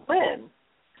with the wind.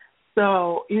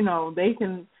 So, they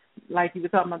can, like you were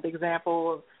talking about the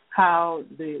example of how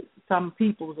some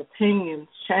people's opinions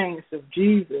changed of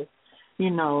Jesus,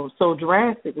 so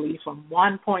drastically from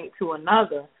one point to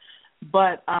another.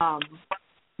 But,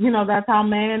 that's how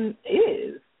man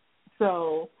is.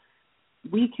 So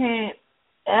we can't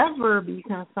ever be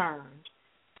concerned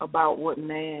about what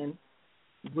man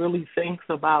really thinks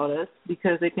about us,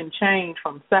 because it can change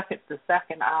from second to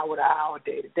second, hour to hour,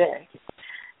 day to day.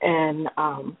 And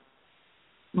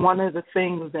one of the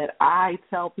things that I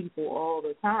tell people all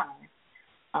the time,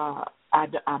 I'm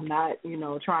not,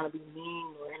 trying to be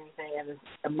mean or anything. As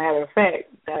a matter of fact,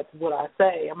 that's what I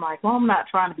say. I'm like, well, I'm not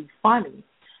trying to be funny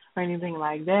or anything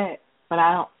like that, but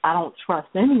I don't trust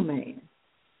any man.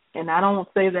 And I don't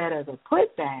say that as a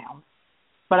put down,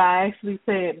 but I actually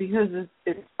say it because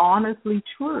it's honestly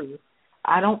true.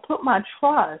 I don't put my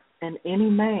trust in any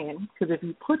man, because if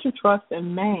you put your trust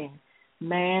in man,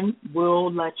 man will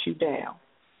let you down.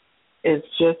 It's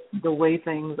just the way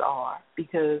things are,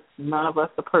 because none of us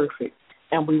are perfect,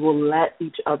 and we will let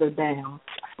each other down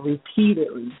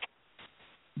repeatedly.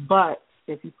 But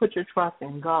if you put your trust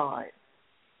in God,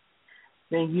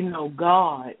 then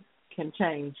God can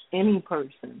change any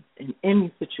person in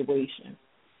any situation.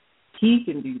 He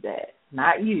can do that,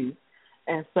 not you.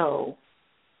 And so,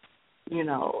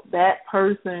 that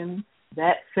person,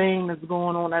 that thing that's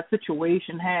going on, that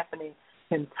situation happening,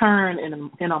 can turn in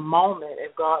a moment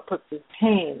if God puts his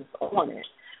hands on it.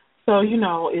 So,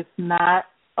 it's not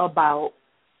about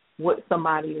what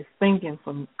somebody is thinking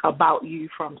about you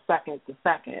from second to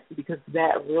second, because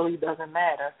that really doesn't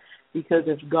matter. Because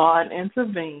if God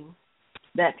intervenes,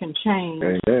 that can change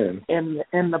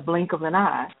in the blink of an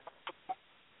eye.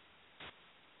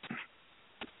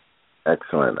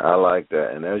 Excellent. I like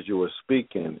that. And as you were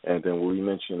speaking, and then we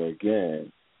mentioned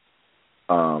again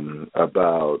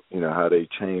about, how they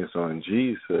changed on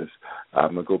Jesus,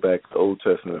 I'm going to go back to the Old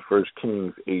Testament, 1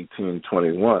 Kings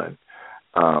 18:21,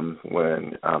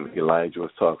 when Elijah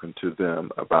was talking to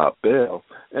them about Baal,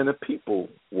 and the people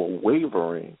were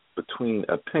wavering between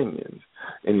opinions.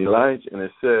 And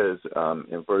it says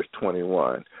in verse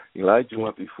 21, Elijah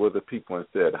went before the people and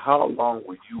said, how long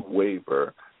will you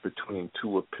waver between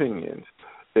two opinions?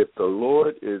 If the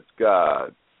Lord is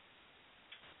God,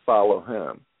 follow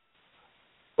him.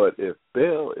 But if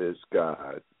Baal is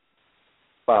God,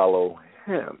 follow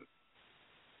him.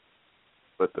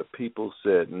 But the people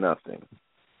said nothing.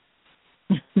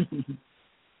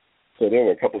 So there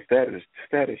were a couple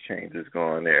status changes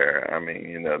going there. I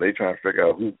mean, they trying to figure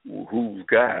out who's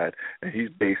God, and he's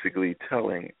basically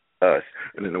telling us,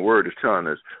 and then the word is telling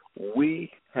us,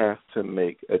 we have to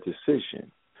make a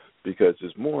decision, because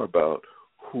it's more about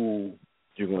who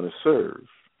you're going to serve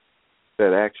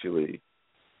that actually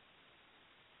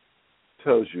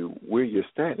tells you where your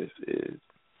status is.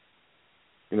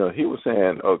 You know, he was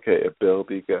saying, okay, if Baal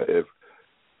be God,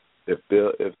 if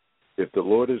the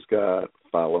Lord is God,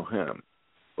 follow him.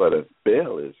 But if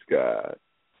Baal is God,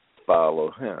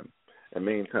 follow him. And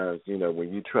many times, you know,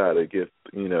 when you try to get,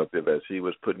 you know, as he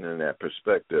was putting in that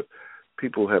perspective,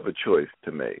 people have a choice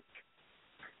to make.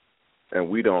 And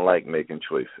we don't like making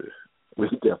choices. We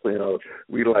definitely don't.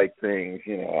 We like things,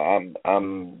 you know,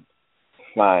 I'm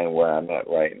fine where I'm at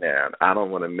right now. I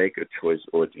don't want to make a choice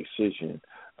or decision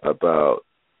about,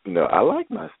 you know, I like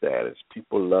my status.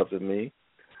 People loving me.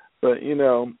 But, you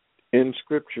know, in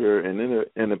Scripture and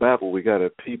in the Bible, we got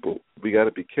to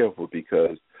be careful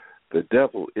because the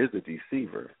devil is a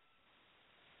deceiver.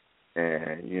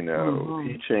 And, you know,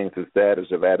 he changed the status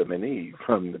of Adam and Eve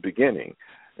from the beginning.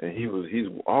 And he's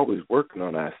always working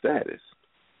on our status.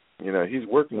 You know, he's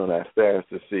working on our status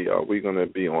to see, are we going to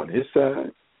be on his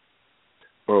side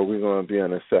or are we going to be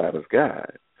on the side of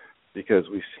God? Because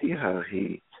we see how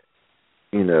he,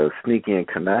 you know, sneaky and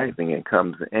conniving and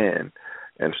comes in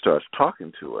and starts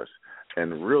talking to us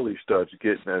and really starts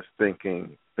getting us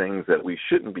thinking things that we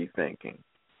shouldn't be thinking.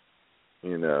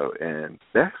 You know, and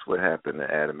that's what happened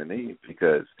to Adam and Eve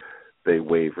because they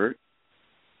wavered.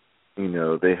 You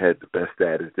know, they had the best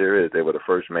status there is. They were the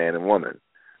first man and woman.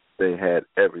 They had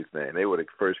everything. They were the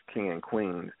first king and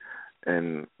queen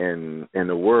in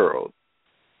the world.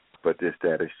 But their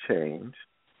status changed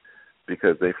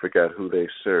because they forgot who they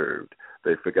served.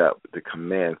 They forgot the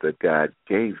commands that God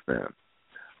gave them.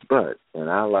 But in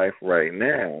our life right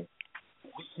now,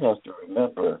 we have to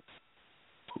remember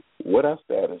what our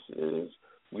status is.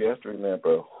 We have to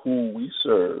remember who we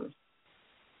serve,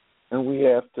 and we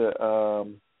have to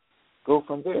go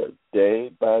from there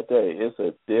day by day. It's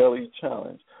a daily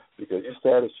challenge because your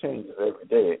status changes every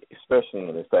day, especially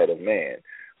in the sight of man.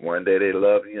 One day they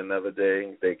love you, another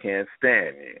day they can't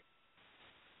stand you.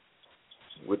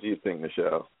 What do you think,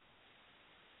 Nichelle?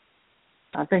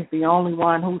 I think the only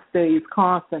one who stays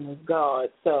constant is God.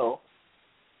 So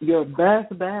your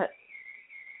best bet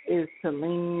is to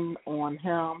lean on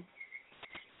him.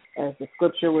 As the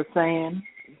scripture was saying,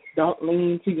 don't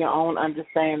lean to your own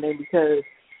understanding because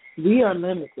we are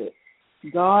limited.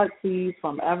 God sees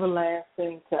from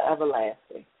everlasting to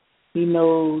everlasting. He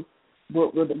knows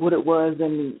what it was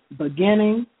in the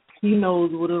beginning. He knows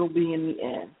what it'll be in the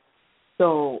end.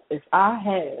 So if I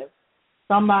have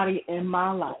somebody in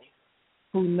my life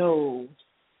who knows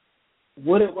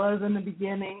what it was in the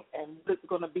beginning and what it's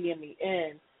going to be in the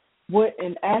end, what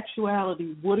in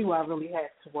actuality, what do I really have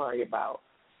to worry about?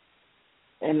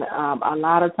 And a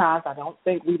lot of times I don't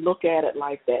think we look at it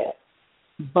like that.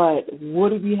 But what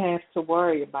do we have to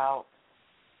worry about?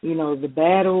 You know, the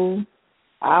battle,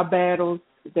 our battles,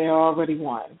 they're already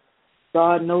won.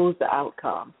 God knows the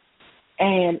outcome.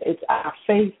 And it's our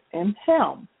faith in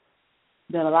him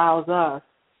that allows us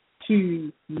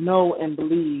to know and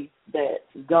believe that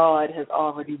God has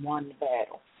already won the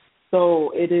battle.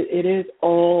 So it is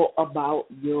all about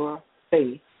your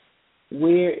faith.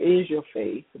 Where is your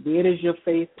faith? Where does your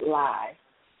faith lie?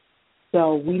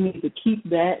 So we need to keep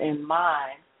that in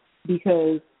mind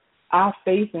because our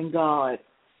faith in God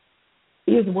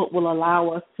is what will allow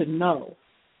us to know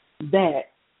that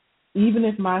even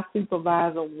if my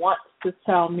supervisor wants to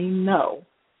tell me no,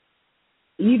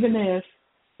 even if,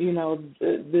 you know,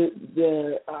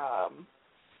 the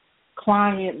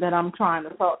client that I'm trying to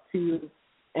talk to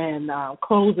and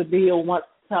close a deal wants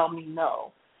to tell me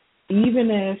no,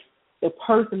 even if the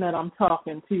person that I'm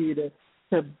talking to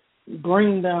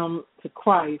bring them to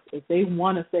Christ, if they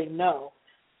want to say no,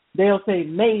 they'll say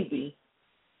maybe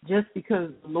just because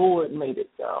the Lord made it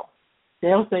so.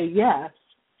 They'll say yes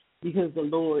because the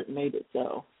Lord made it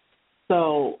so.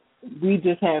 So we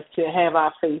just have to have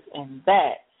our faith in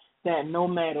that no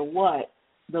matter what,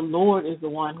 the Lord is the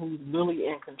one who's really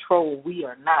in control. We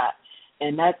are not.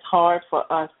 And that's hard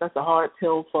for us. That's a hard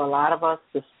pill for a lot of us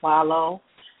to swallow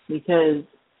because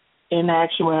in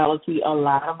actuality, a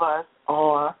lot of us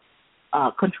are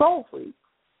control freaks,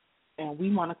 and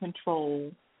we want to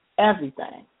control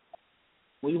everything.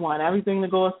 We want everything to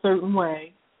go a certain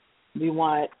way. We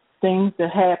want things to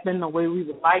happen the way we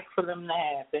would like for them to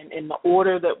happen, in the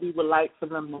order that we would like for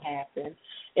them to happen,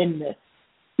 in the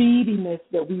speediness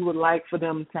that we would like for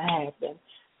them to happen.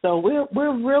 So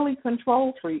we're really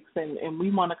control freaks, and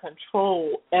we want to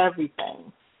control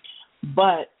everything.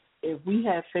 But if we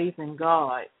have faith in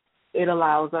God, it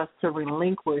allows us to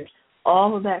relinquish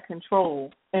all of that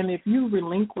control. And if you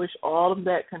relinquish all of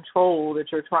that control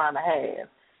that you're trying to have,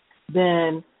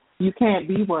 then you can't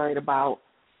be worried about,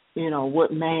 you know,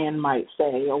 what man might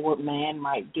say or what man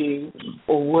might do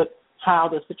or how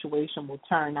the situation will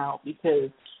turn out because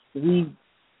we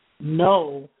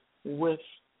know with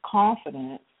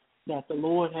confidence that the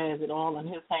Lord has it all in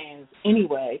his hands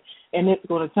anyway, and it's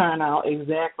going to turn out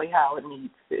exactly how it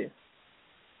needs to.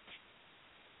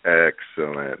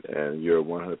 Excellent, and you're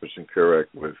 100%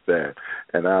 correct with that.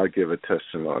 And I'll give a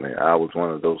testimony. I was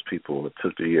one of those people that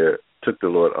took the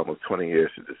Lord almost 20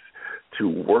 years to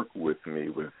work with me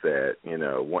with that,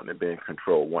 wanting to be in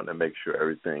control, wanting to make sure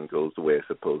everything goes the way it's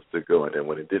supposed to go. And then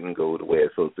when it didn't go the way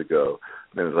it's supposed to go,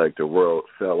 then it's like the world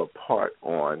fell apart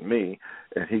on me.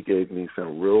 And he gave me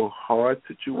some real hard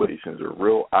situations or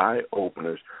real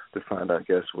eye-openers to find out,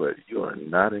 guess what? You are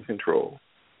not in control.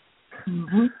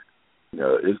 Mm-hmm.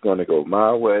 It's going to go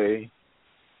my way.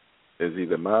 It's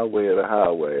either my way or the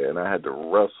highway, and I had to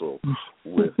wrestle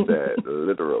with that,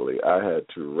 literally. I had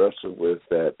to wrestle with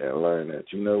that and learn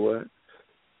that, you know what?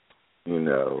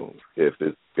 If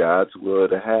it's God's will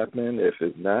to happen, if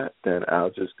it's not, then I'll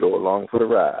just go along for the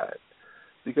ride.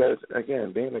 Because,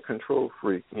 again, being a control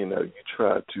freak, you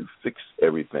try to fix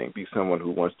everything. Be someone who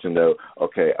wants to know,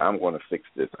 okay, I'm going to fix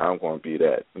this. I'm going to be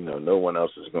that. No one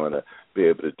else is going to be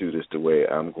able to do this the way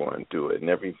I'm going to do it. And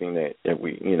everything that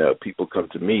people come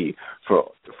to me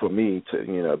for me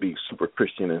to, be super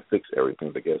Christian and fix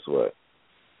everything. But guess what?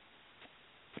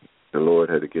 The Lord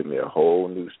had to give me a whole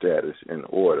new status in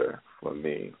order for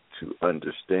me to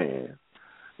understand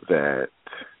that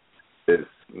it's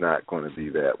not going to be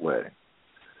that way.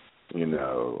 And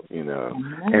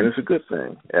it's a good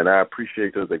thing. And I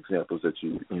appreciate those examples that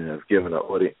you have given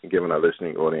our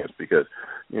listening audience, because,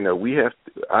 we have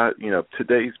to,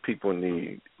 today's people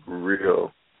need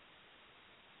real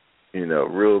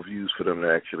views for them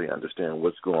to actually understand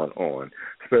what's going on,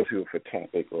 especially with a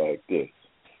topic like this.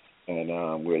 And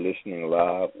we're listening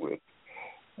live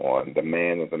on The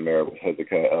Man of the Mirror with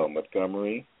Hezekiah L.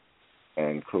 Montgomery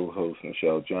and co-host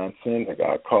Nichelle Johnson.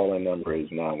 Our call-in number is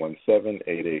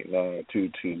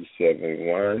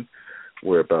 917-889-2271.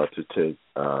 We're about to take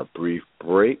a brief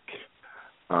break.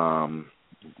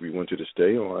 We want you to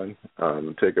stay on,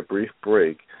 take a brief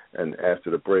break, and after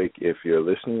the break, if you're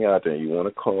listening out there and you want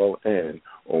to call in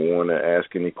or want to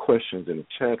ask any questions in the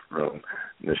chat room,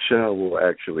 Nichelle will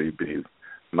actually be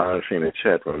monitoring the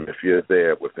chat room. If you're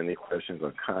there with any questions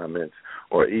or comments,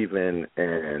 or even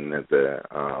in the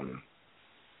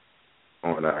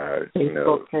on our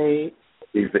Facebook page.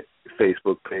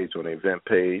 Facebook page, on the event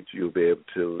page, you'll be able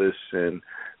to listen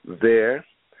there.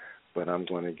 But I'm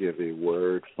going to give a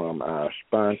word from our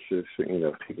sponsors.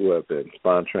 People who have been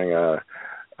sponsoring our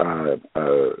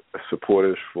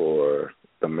supporters for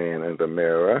The Man in the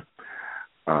Mirror.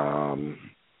 Nichelle,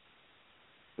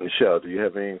 do you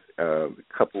have any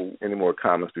more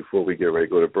comments before we get ready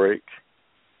to go to break?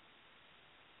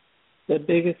 The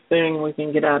biggest thing we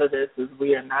can get out of this is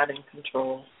we are not in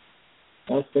control.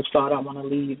 That's the thought I want to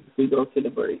leave as we go to the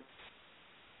break.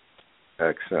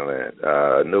 Excellent.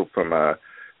 Note from our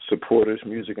supporters: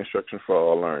 music instruction for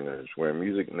all learners, where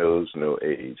music knows no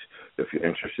age. If you're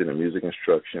interested in music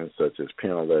instruction, such as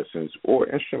piano lessons or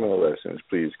instrumental lessons,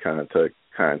 please contact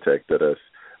us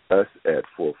at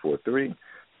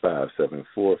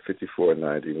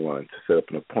 443-574-5491 to set up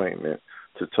an appointment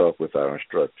to talk with our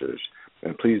instructors.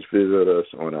 And please visit us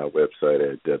on our website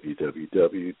at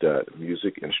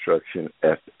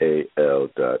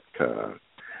www.musicinstructionfal.com.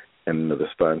 And another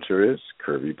sponsor is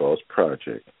Curvy Boss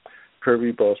Project.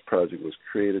 Curvy Boss Project was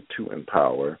created to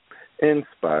empower,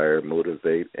 inspire,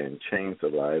 motivate, and change the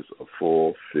lives of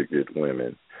full-figured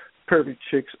women. Curvy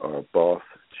chicks are boss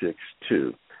chicks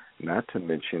too, not to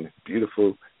mention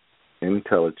beautiful,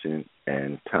 intelligent,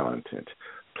 and talented.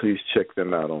 Please check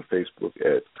them out on Facebook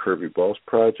at Curvy Boss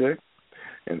Project,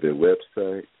 and their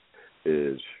website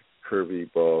is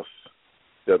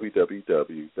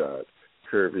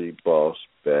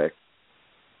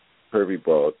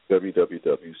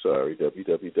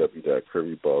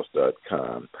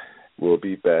We'll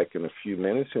be back in a few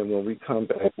minutes, and when we come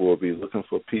back, we'll be looking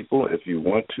for people. If you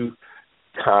want to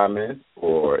comment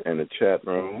or in the chat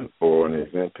room or on the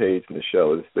event page,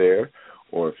 Nichelle is there.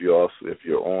 Or if you're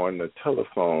on the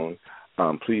telephone,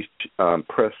 please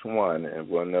press 1, and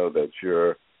we'll know that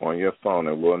you're on your phone,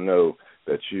 and we'll know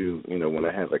that you want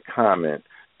to have a comment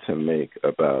to make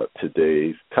about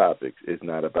today's topics. It's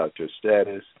not about your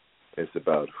status. It's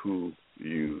about who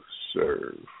you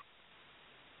serve.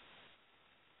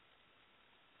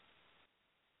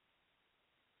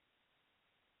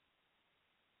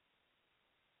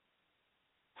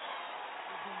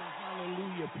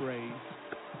 Hallelujah, praise.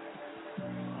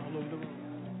 All over the room.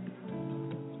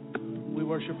 We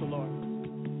worship the Lord.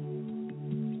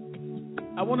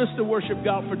 I want us to worship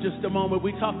God for just a moment.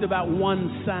 We talked about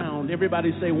one sound.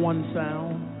 Everybody say one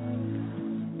sound.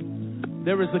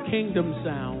 There is a kingdom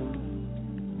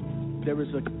sound. There is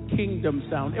a kingdom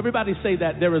sound. Everybody say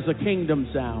that. There is a kingdom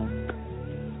sound.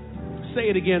 Say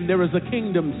it again. There is a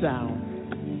kingdom sound.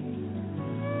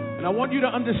 And I want you to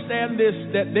understand this,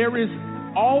 that there is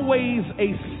always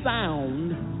a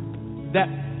sound that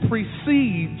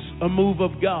precedes a move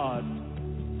of God.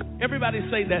 Everybody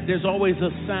say that. There's always a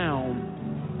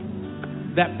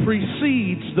sound that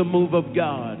precedes the move of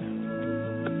God.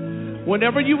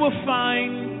 Whenever you will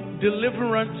find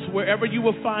deliverance, wherever you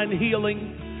will find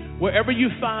healing, wherever you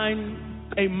find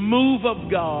a move of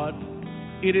God,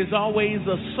 it is always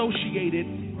associated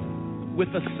with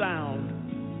a sound.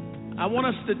 I want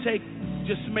us to take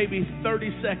just maybe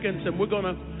 30 seconds, and we're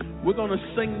gonna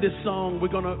sing this song. We're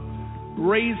gonna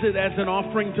raise it as an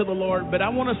offering to the Lord. But I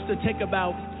want us to take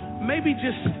about maybe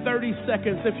just 30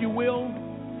 seconds, if you will.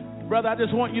 Brother, I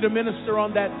just want you to minister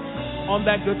on that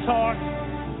guitar.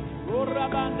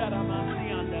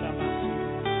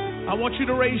 I want you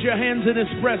to raise your hands in His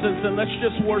presence, and let's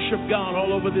just worship God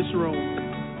all over this room.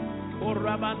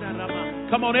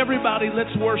 Come on, everybody,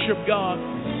 let's worship God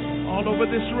all over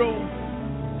this room.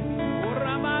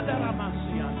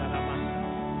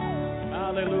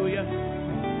 Hallelujah.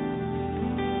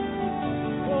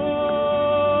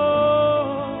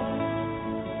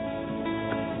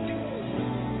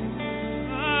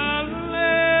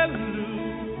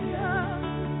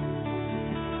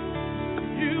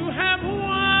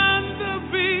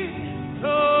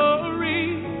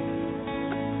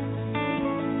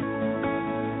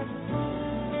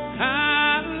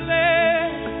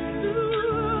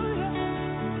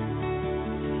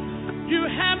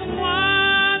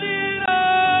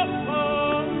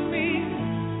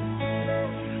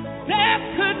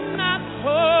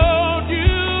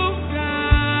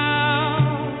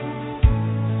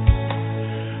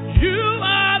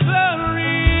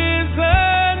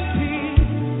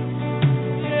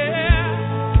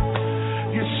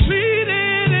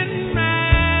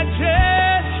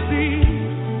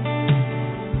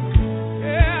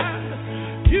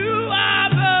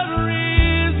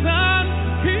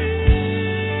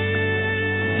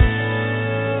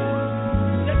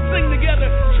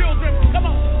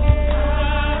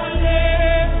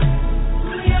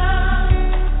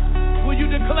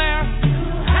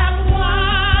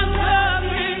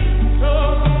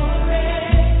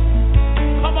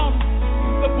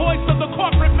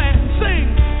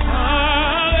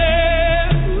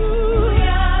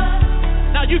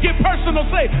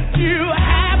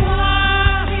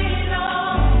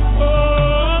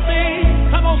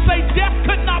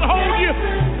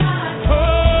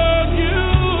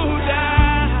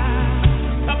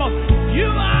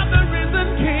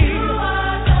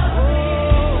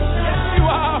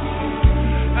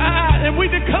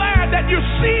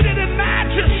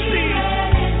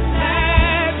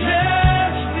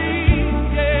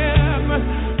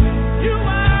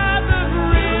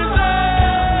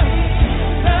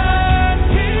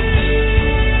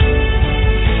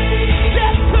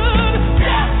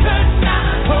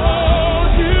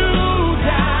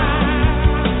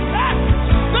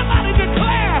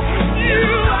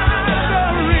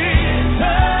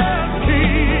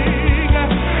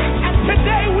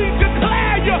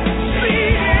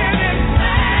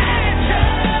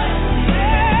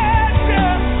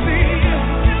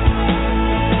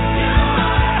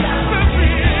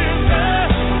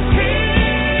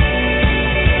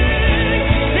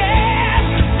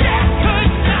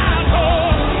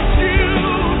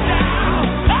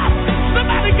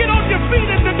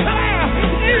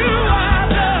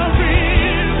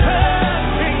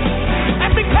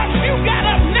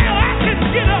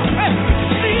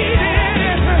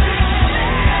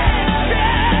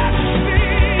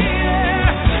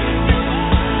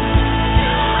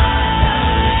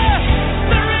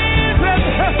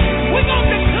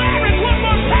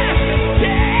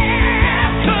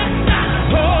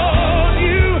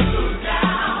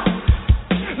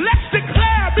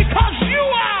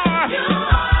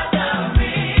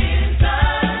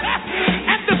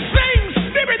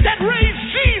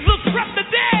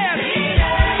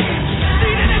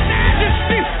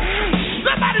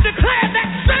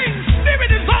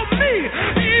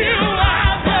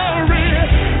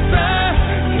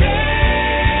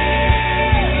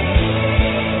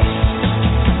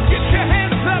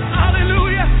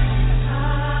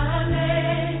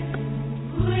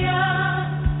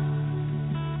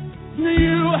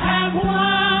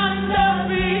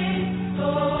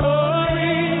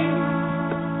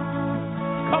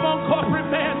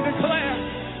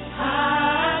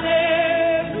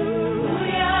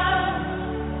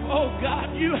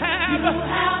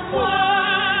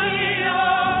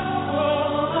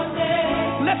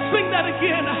 Let's sing that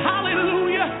again.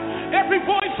 Hallelujah. Every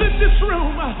voice in this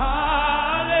room.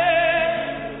 Hallelujah.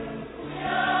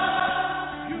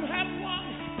 You have won.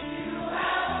 You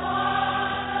have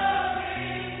won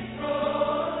victory.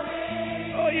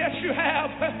 Oh, yes, you have.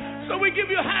 So we give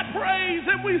you high praise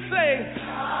and we say,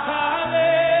 hallelujah.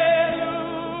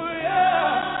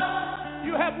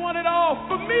 You have won it all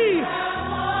for me.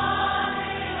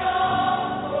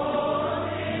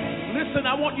 Listen,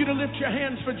 I want you to lift your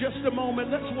hands for just a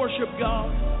moment. Let's worship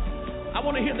God. I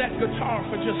want to hear that guitar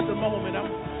for just a moment.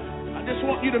 I just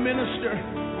want you to minister.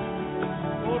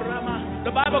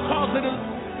 The Bible calls it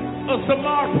a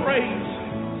zamar praise.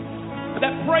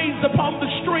 That praise upon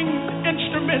the stringed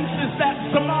instruments is that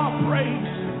zamar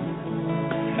praise.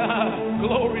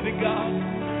 Glory to God.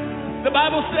 The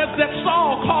Bible says that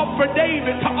Saul called for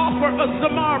David to offer a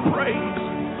zamar praise.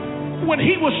 When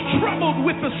he was troubled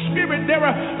with the Spirit, there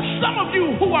are some of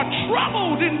you who are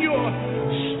troubled in your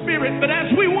spirit, but as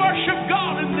we worship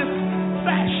God in this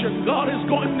fashion, God is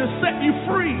going to set you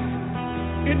free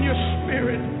in your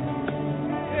spirit.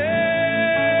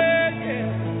 Yeah, yeah.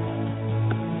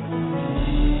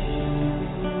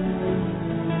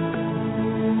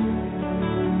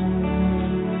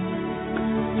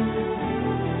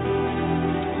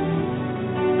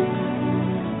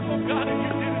 Oh God, and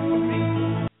you did it for me.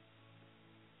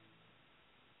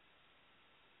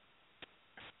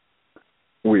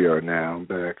 We are now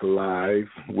back live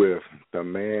with The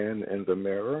Man in the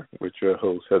Mirror with your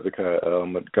host, Hezekiah L.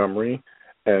 Montgomery,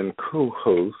 and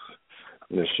co-host,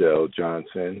 Nichelle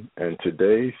Johnson. And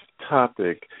today's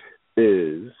topic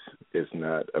is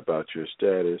not about your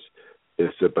status,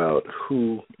 it's about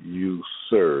who you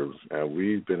serve. And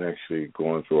we've been actually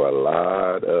going through a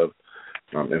lot of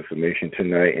information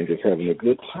tonight and just having a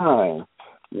good time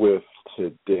with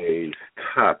today's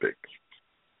topic.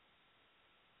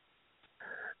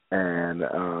 And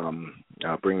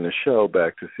I'll bring Nichelle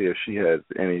back to see if she has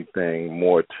anything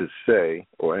more to say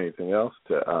or anything else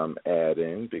to add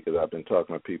in, because I've been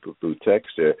talking to people through text.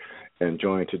 They're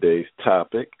enjoying today's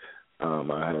topic.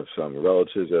 I have some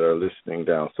relatives that are listening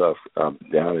down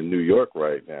in New York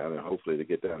right now, and hopefully to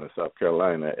get down to South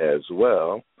Carolina as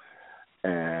well.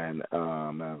 And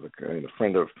I have a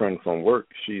friend from work.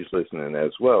 She's listening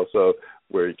as well. So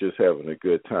we're just having a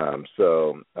good time.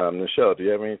 So, Nichelle, do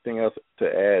you have anything else to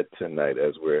add tonight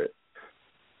as we're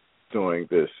doing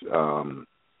this?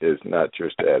 Is not your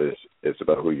status; it's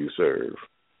about who you serve.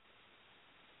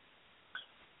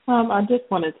 I just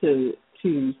wanted to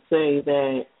say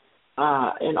that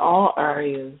in all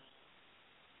areas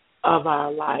of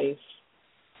our life,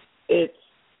 it's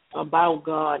about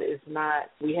God. Is not.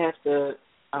 We have to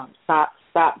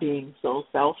stop being so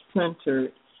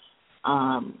self-centered.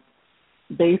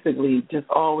 Basically, just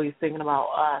always thinking about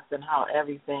us and how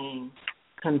everything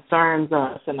concerns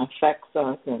us and affects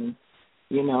us, and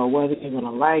whether you're going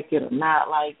to like it or not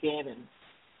like it, and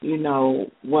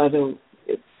whether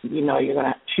you're going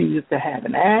to choose to have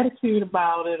an attitude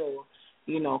about it, or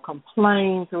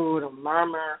complain through it or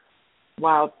murmur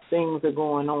while things are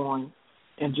going on.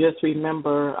 And just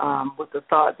remember with the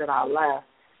thought that I left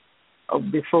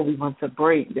before we went to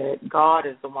break, that God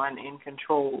is the one in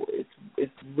control.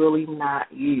 It's really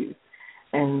not you.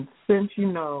 And since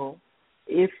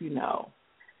if you know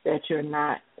that you're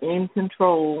not in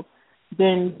control,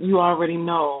 then you already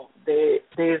know that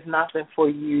there's nothing for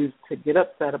you to get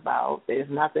upset about. There's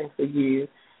nothing for you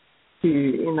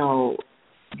to,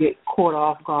 get caught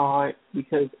off guard,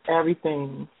 because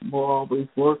everything will always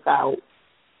work out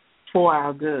for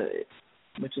our good,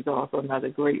 which is also another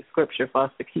great scripture for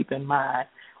us to keep in mind.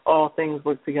 All things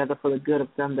work together for the good of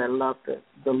them that love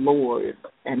the Lord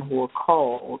and who are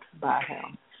called by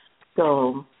Him.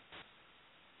 So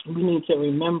we need to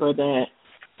remember that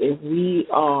if we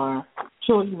are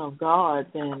children of God,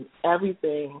 then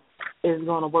everything is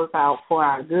going to work out for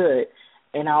our good.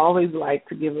 And I always like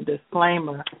to give a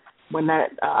disclaimer when that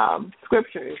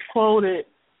scripture is quoted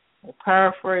or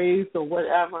paraphrased or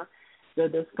whatever. The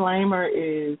disclaimer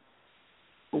is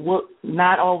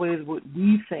not always what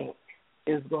we think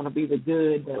is going to be the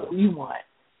good that we want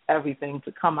everything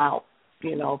to come out,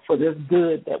 for this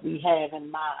good that we have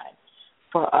in mind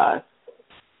for us.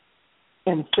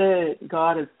 Instead,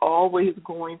 God is always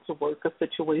going to work a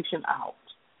situation out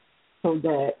so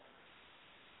that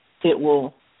it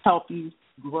will help you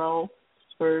grow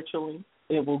spiritually.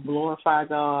 It will glorify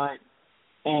God,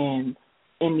 and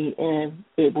in the end,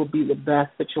 it will be the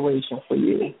best situation for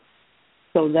you.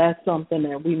 So that's something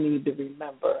that we need to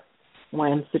remember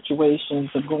when situations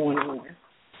are going on.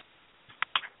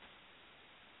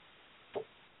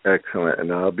 Excellent.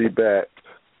 And I'll be back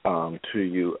to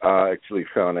you. I actually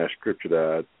found that scripture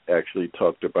that I actually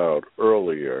talked about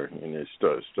earlier, and it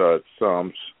starts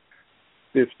Psalms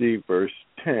 50, verse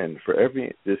 10.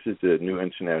 This is the New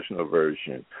International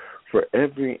Version. For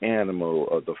every animal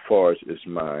of the forest is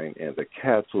mine, and the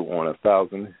cattle on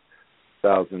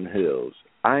 1,000 hills.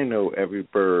 I know every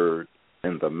bird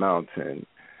in the mountain,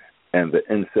 and the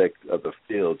insects of the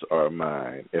fields are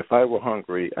mine. If I were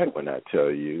hungry, I would not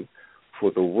tell you,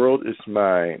 for the world is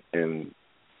mine, and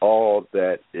all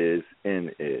that is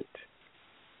in it.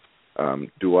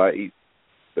 Do I eat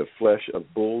the flesh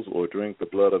of bulls or drink the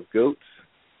blood of goats?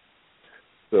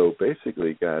 So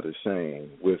basically, God is saying,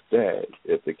 with that,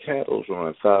 if the cattle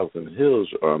on 1,000 hills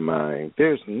are mine,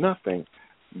 there's nothing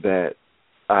that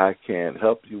I can't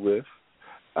help you with.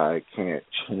 I can't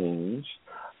change.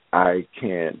 I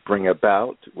can't bring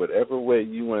about whatever way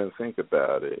you want to think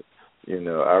about it. You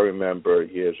know, I remember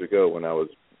years ago when I was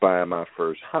buying my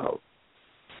first house,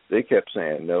 they kept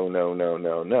saying, no, no, no,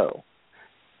 no, no.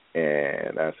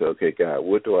 And I said, okay, God,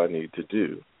 what do I need to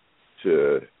do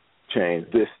to change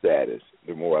this status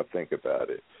the more I think about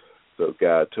it? So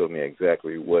God told me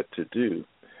exactly what to do,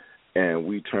 and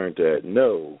we turned that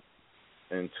no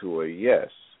into a yes.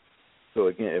 So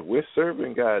again, if we're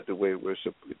serving God the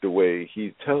way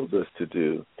He tells us to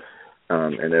do,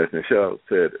 and as Nichelle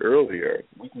said earlier,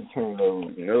 we can turn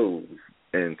those no's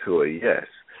into a yes.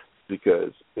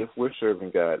 Because if we're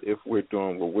serving God, if we're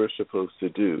doing what we're supposed to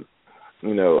do,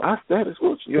 you know, our status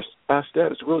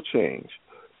will change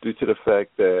due to the fact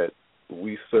that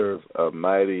we serve a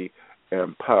mighty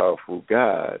and powerful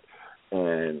God,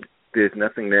 and there's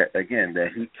nothing that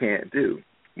He can't do.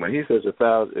 When He says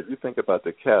 1,000, if you think about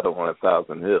the cattle on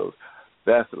 1,000 hills,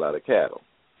 that's a lot of cattle.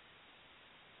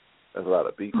 That's a lot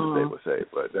of beef, as they would say,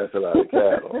 but that's a lot of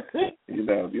cattle. You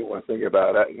know, if you want to think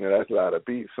about that, you know, that's a lot of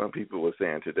beef. Some people would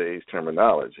say in today's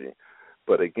terminology.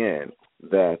 But again,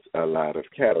 that's a lot of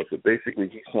cattle. So basically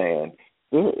He's saying,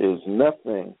 there is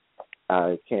nothing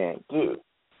I can't do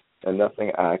and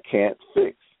nothing I can't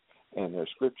fix. And the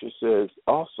scripture says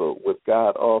also, with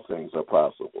God, all things are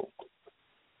possible.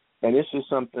 And this is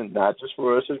something not just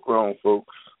for us as grown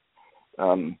folks.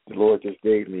 The Lord just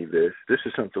gave me this. This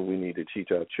is something we need to teach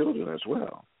our children as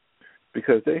well.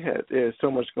 Because there's so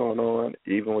much going on,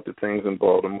 even with the things in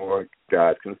Baltimore,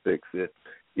 God can fix it.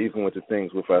 Even with the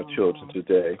things with our children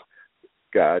today,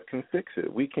 God can fix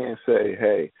it. We can't say,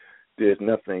 hey, there's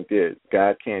nothing there.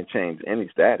 God can't change any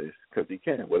status, because He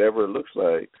can. Whatever it looks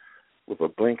like, with a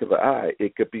blink of an eye,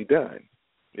 it could be done.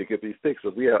 It could be fixed.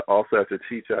 So we also have to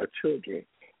teach our children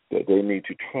that they need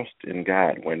to trust in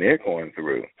God when they're going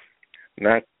through.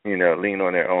 Not, lean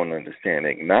on their own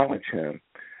understanding. Acknowledge Him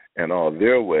in all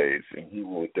their ways, and He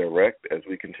will direct, as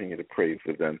we continue to pray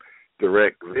for them,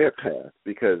 direct their path.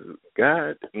 Because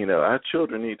God, our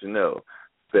children need to know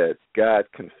that God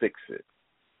can fix it.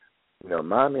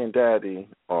 Mommy and daddy,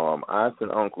 aunts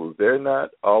and uncles, they're not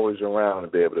always around to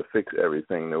be able to fix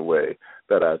everything the way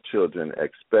that our children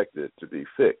expect it to be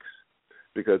fixed.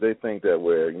 Because they think that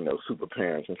we're, super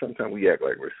parents, and sometimes we act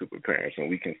like we're super parents and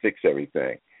we can fix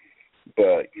everything.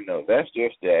 But, that's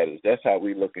their status. That's how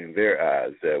we look in their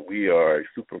eyes, that we are a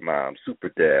super mom, super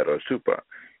dad, or super,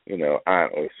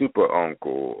 aunt, or super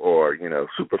uncle, or,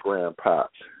 super grandpa.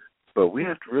 But we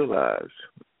have to realize,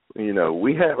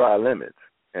 we have our limits.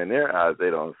 In their eyes, they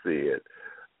don't see it.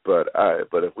 But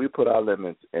if we put our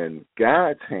limits in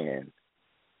God's hand,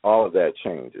 all of that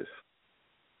changes.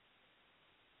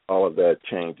 All of that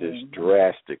changes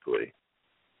drastically.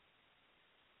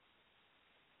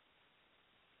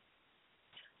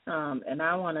 And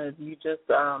I wanted, you just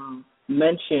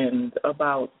mentioned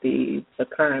about the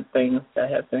current things that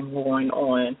have been going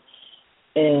on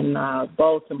in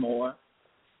Baltimore,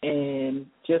 and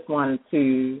just wanted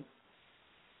to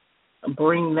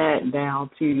bring that down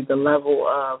to the level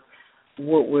of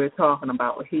what we're talking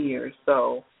about here.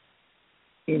 So,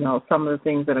 some of the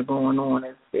things that are going on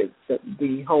is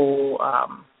the whole,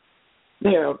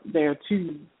 there are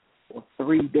 2 or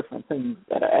 3 different things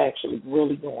that are actually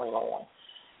really going on.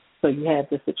 So you have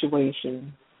the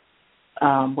situation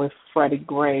with Freddie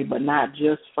Gray, but not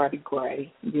just Freddie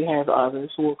Gray. You have others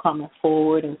who are coming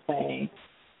forward and saying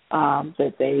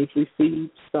that they've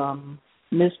received some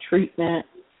mistreatment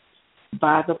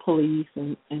by the police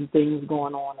and things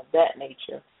going on of that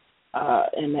nature.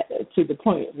 And to the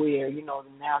point where,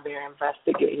 now they're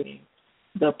investigating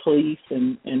the police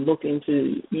and looking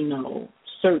to,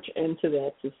 search into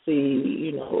that to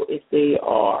see, if they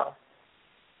are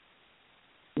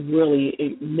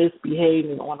really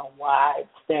misbehaving on a wide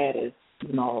status,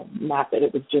 not that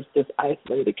it was just this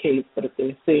isolated case, but if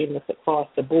they're seeing this across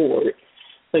the board.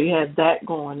 So you have that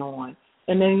going on.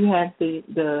 And then you have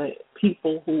the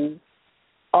people who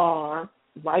are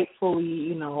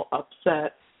rightfully,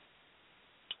 upset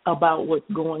about what's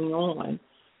going on.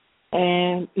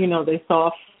 And, they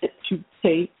saw fit to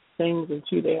take things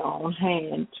into their own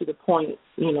hand to the point,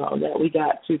 that we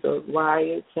got to the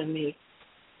riots and the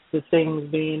things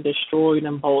being destroyed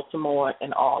in Baltimore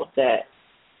and all of that.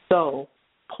 So,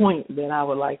 point that I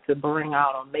would like to bring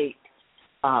out or make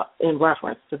in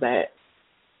reference to that,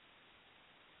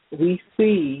 we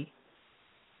see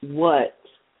what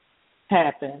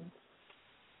happens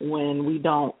when we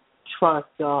don't trust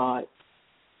God.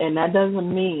 And that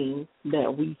doesn't mean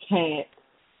that we can't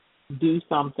do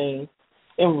something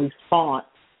in response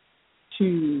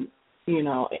to,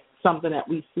 something that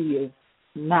we see is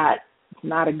not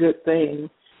a good thing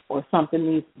or something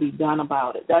needs to be done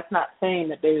about it. That's not saying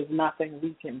that there's nothing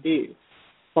we can do.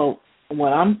 But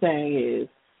what I'm saying is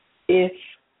if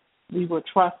we were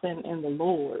trusting in the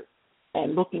Lord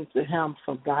and looking to Him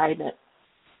for guidance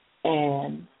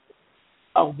and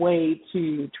a way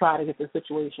to try to get the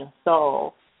situation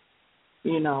solved,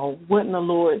 wouldn't the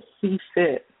Lord see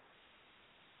fit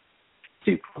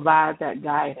to provide that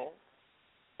guidance?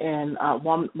 And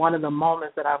one of the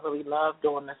moments that I really loved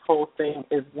during this whole thing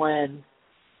is when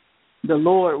the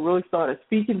Lord really started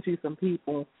speaking to some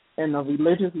people and the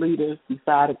religious leaders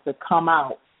decided to come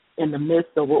out in the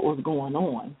midst of what was going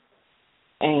on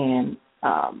and,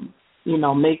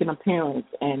 make an appearance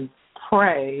and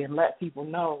pray and let people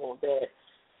know that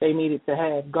they needed to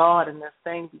have God in this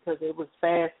thing because it was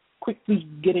quickly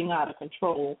getting out of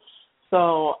control.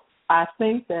 So I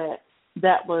think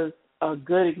that was a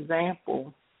good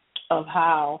example of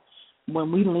how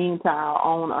when we lean to our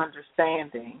own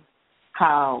understanding,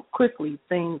 how quickly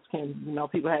things can,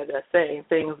 people have that saying,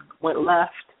 things went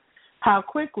left, how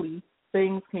quickly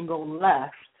things can go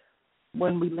left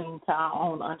when we lean to our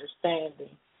own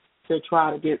understanding to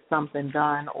try to get something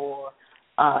done or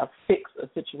fix a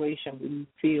situation we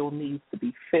feel needs to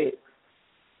be fixed.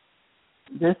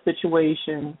 This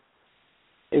situation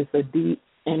is a deep,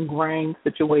 ingrained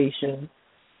situation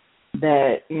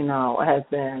that, has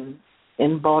been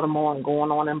in Baltimore and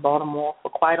going on in Baltimore for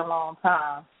quite a long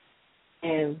time.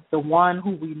 And the one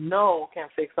who we know can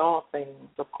fix all things,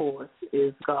 of course,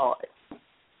 is God.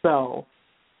 So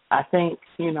I think,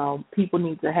 people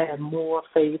need to have more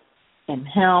faith in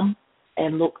Him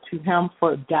and look to Him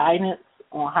for guidance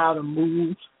on how to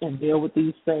move and deal with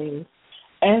these things,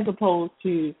 as opposed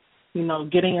to,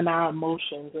 getting in our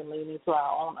emotions and leaning to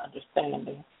our own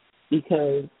understanding.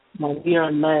 Because when we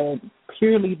are led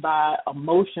purely by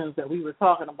emotions that we were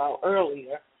talking about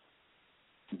earlier,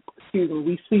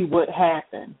 we see what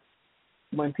happened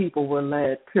when people were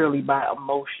led purely by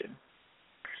emotion.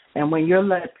 And when you're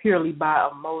led purely by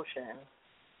emotion,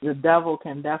 the devil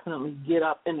can definitely get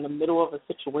up in the middle of a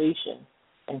situation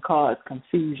and cause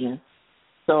confusion.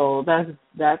 So that's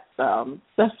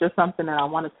just something that I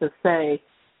wanted to say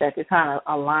that could kind of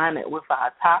align it with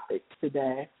our topic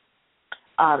today.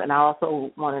 And I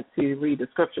also wanted to read the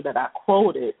scripture that I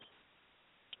quoted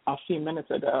a few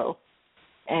minutes ago.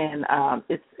 And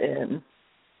it's in,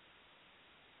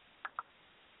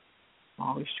 I'm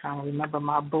always trying to remember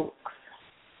my books.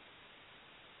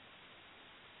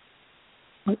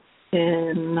 It's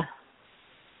in,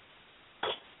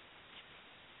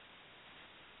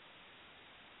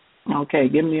 okay,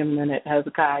 give me a minute,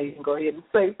 Hezekiah. You can go ahead and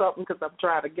say something because I'm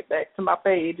trying to get back to my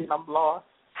page and I'm lost.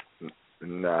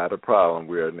 Not a problem.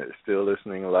 We are still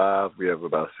listening live. We have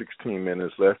about 16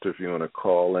 minutes left if you want to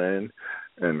call in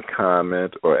and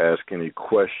comment or ask any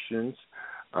questions.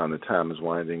 The time is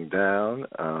winding down.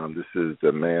 This is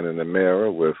The Man in the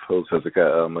Mirror with host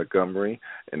Hezekiah L. Montgomery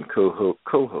and co-host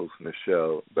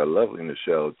Nichelle, the lovely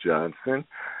Nichelle Johnson.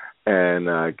 And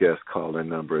our guest call-in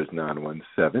number is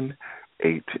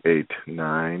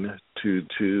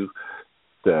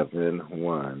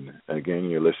 917-889-2271. Again,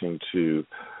 you're listening to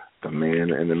The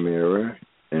Man in the Mirror,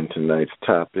 and tonight's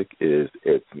topic is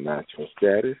It's Not Your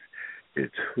Status,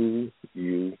 It's Who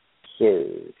You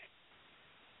Serve.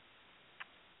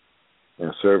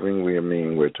 And serving,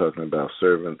 we're talking about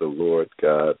serving the Lord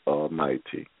God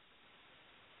Almighty.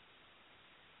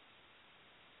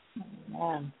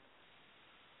 Amen.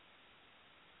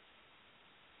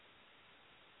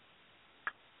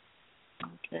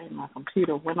 Okay, my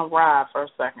computer went awry for a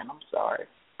second. I'm sorry.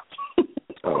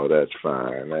 Oh, that's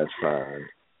fine. That's fine.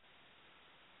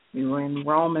 You were in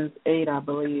Romans 8, I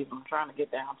believe. I'm trying to get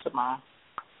down to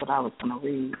what I was going to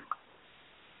read.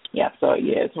 Yeah, so,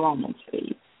 it's Romans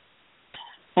 8.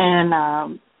 And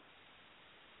I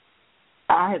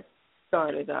had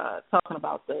started talking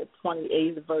about the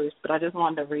 28th verse, but I just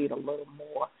wanted to read a little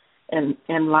more in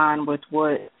line with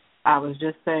what I was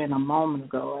just saying a moment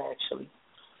ago, actually.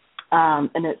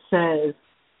 And it says,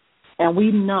 and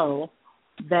we know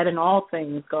that in all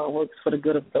things God works for the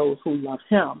good of those who love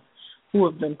him, who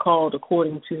have been called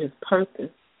according to his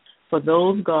purpose. For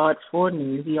those God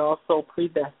foreknew, he also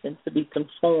predestined to be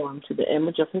conformed to the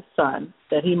image of his Son,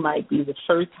 that he might be the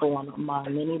firstborn among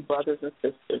many brothers and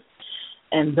sisters.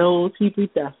 And those he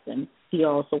predestined, he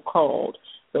also called.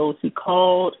 Those he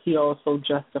called, he also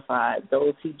justified.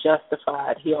 Those he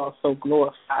justified, he also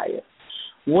glorified.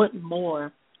 What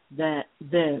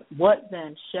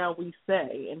then shall we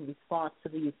say in response to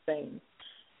these things?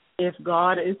 If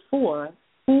God is for us,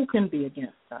 who can be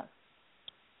against us?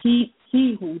 He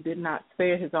who did not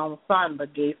spare his own Son,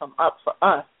 but gave him up for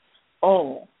us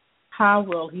all, how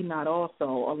will he not also,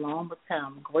 along with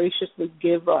him, graciously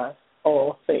give us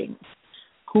all things?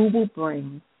 Who will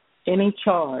bring any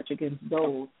charge against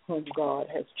those whom God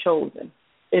has chosen?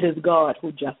 It is God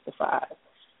who justifies.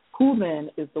 Who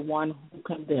then is the one who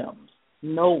condemns?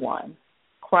 No one.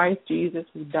 Christ Jesus,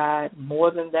 who died,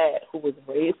 more than that, who was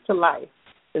raised to life,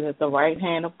 is at the right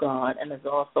hand of God and is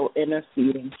also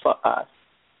interceding for us.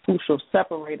 Who shall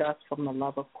separate us from the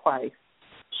love of Christ?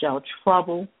 Shall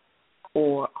trouble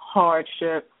or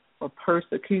hardship or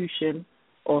persecution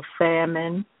or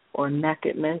famine or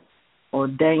nakedness or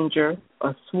danger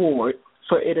or sword?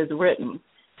 For it is written,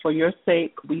 for your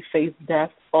sake we face death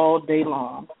all day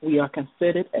long. We are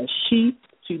considered as sheep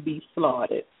to be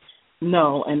slaughtered.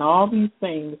 No, in all these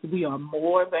things we are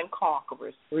more than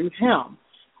conquerors through him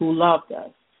who loved us.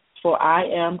 For I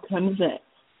am convinced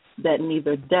that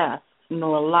neither death,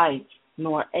 nor life,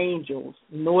 nor angels,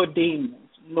 nor demons,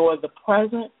 nor the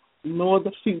present, nor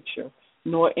the future,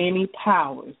 nor any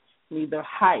powers, neither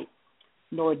height,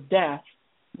 nor depth,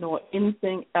 nor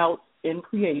anything else in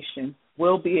creation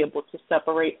will be able to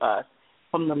separate us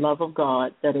from the love of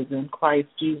God that is in Christ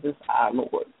Jesus our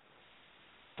Lord.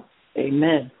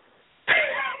 Amen.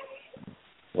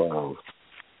 Wow.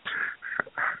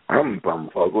 I'm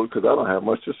bumfuzzled because I don't have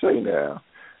much to say now.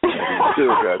 You still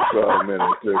got 12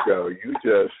 minutes to go. You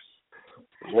just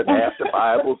went half the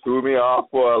Bible, threw me off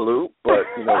for a loop, but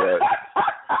you know that.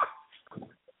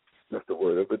 That's the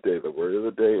word of the day. The word of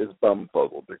the day is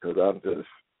bumfuzzled because I'm just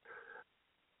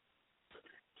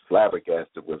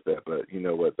flabbergasted with that. But you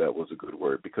know what? That was a good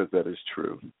word because that is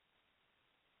true.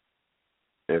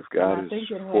 If God is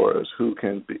for us, who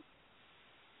can be?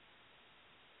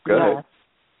 Go ahead.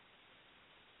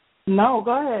 No,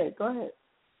 go ahead. Go ahead.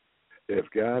 If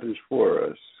God is for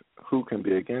us, who can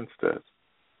be against us?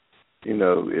 You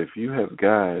know, if you have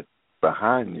God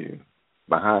behind you,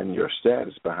 behind your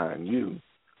status, behind you,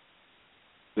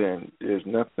 then there's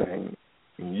nothing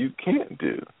you can't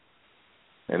do.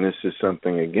 And this is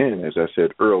something, again, as I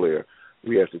said earlier,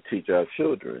 we have to teach our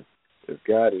children. If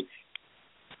God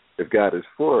is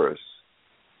for us,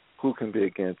 who can be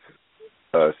against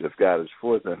us? If God is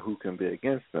for them, who can be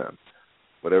against them?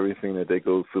 With everything that they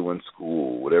go through in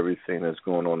school, with everything that's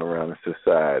going on around in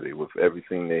society, with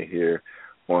everything they hear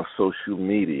on social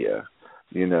media,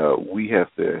 you know, we have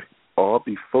to all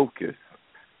be focused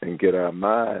and get our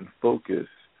mind focused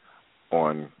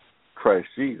on Christ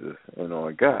Jesus and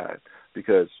on God.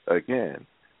 Because, again,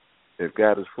 if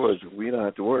God is for us, we don't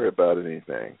have to worry about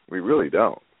anything. We really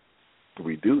don't.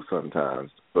 We do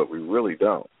sometimes, but we really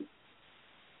don't.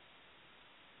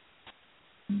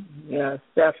 Yes,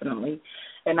 definitely.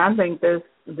 And I think this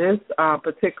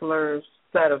particular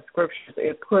set of scriptures,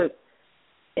 it puts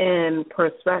in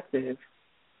perspective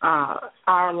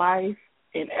our life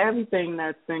and everything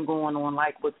that's been going on,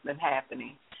 like what's been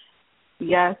happening.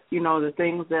 Yes, you know, the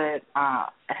things that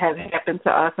have happened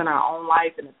to us in our own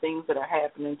life and the things that are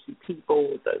happening to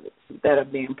people that are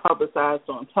being publicized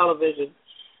on television,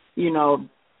 you know,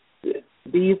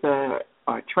 these are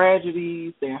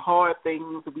tragedies, they're hard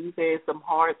things. We've had some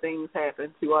hard things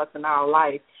happen to us in our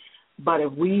life. But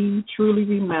if we truly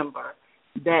remember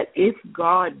that if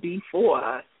God be for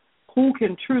us, who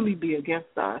can truly be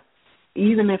against us?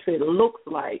 Even if it looks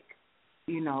like,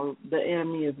 you know, the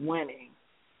enemy is winning.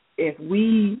 If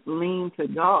we lean to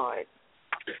God,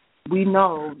 we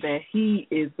know that he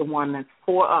is the one that's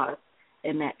for us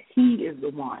and that he is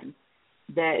the one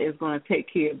that is going to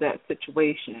take care of that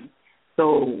situation.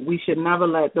 So we should never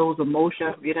let those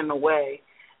emotions get in the way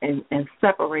and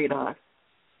separate us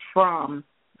from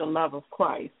the love of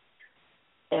Christ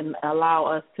and allow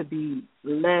us to be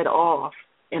led off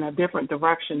in a different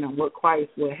direction than what Christ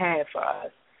would have for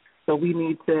us. So we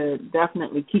need to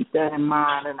definitely keep that in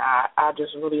mind, and I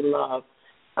just really love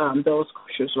those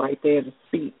scriptures right there to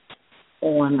speak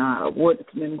on what's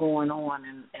been going on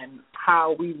and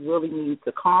how we really need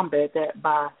to combat that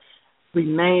by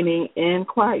remaining in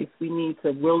Christ. We need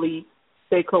to really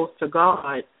stay close to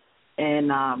God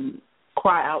and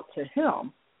cry out to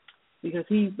Him, because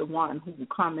He's the one who will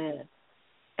come in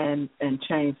and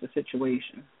change the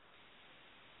situation.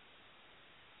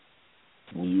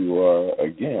 You are,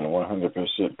 again,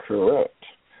 100% correct,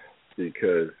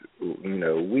 because,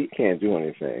 we can't do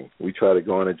anything. We try to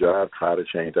go on a job, try to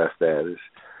change our status,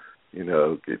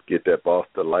 get that boss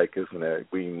to like us, and that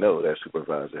we know that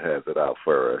supervisor has it out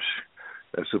for us.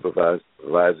 That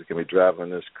supervisor can be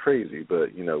driving us crazy,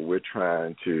 but, we're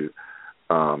trying to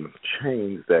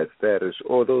change that status,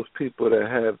 or those people that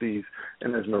have these,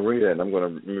 and as Maria, and I'm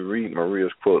going to read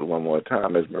Maria's quote one more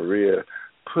time, as Maria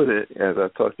put it, as I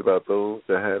talked about those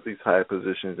that have these high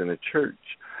positions in the church,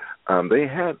 they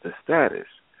have the status,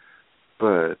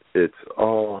 but it's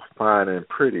all fine and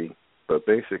pretty, but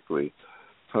basically,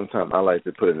 sometimes I like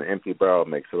to put in an empty barrel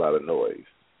makes a lot of noise.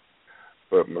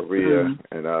 But Maria,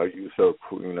 and I'll use her,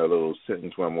 little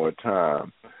sentence one more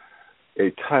time,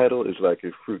 a title is like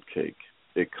a fruitcake.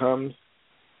 It comes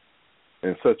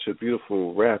in such a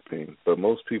beautiful wrapping, but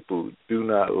most people do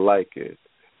not like it.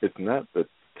 It's not the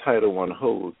title one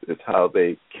holds, it's how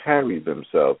they carry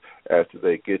themselves after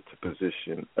they get to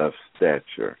position of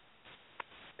stature.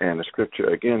 And the scripture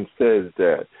again says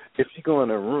that if you go in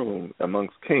a room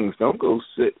amongst kings, don't go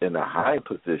sit in a high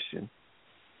position,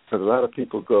 because a lot of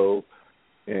people go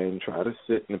and try to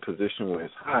sit in a position where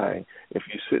it's high. If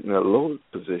you sit in a low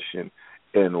position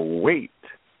and wait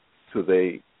till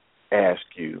they ask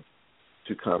you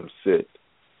to come sit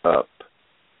up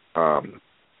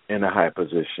in a high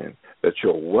position, that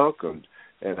you're welcomed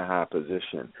in a high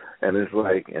position. And it's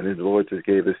like, and the Lord just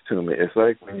gave this to me, it's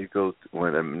like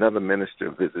when another minister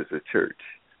visits a church.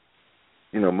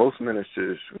 Most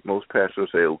ministers, most pastors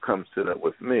say, oh, come sit up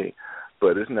with me.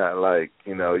 But it's not like,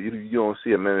 you don't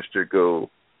see a minister go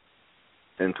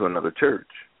into another church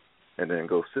and then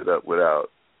go sit up with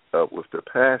the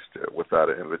pastor without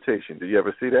an invitation. Do you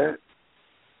ever see that?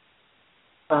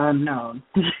 No,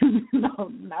 no,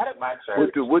 not at my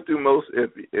church. What do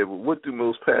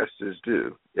most pastors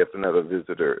do if another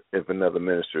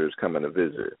minister is coming to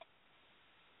visit?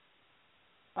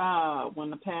 When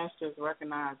the pastors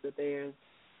recognize that there's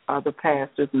other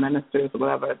pastors, ministers,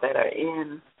 whatever, that are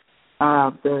in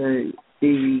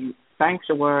the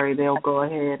sanctuary, they'll go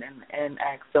ahead and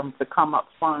ask them to come up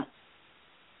front.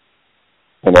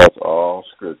 And that's all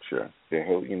scripture.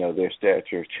 Their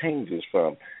stature changes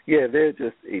from, they're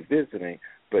just a visiting,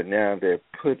 but now they're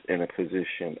put in a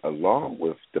position along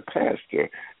with the pastor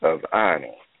of honor.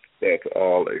 That's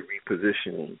all a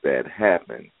repositioning that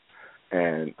happens.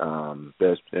 And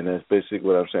that's basically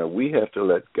what I'm saying. We have to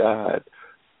let God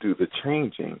do the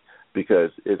changing, because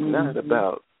it's not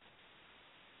about,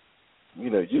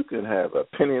 you can have a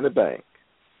penny in the bank,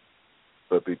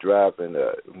 but be driving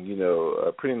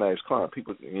a pretty nice car.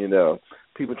 People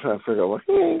trying to figure out,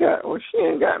 she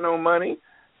ain't got no money.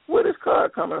 Where this car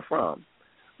coming from?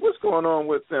 What's going on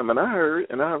with them? And I heard,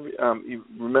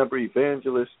 remember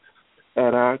evangelists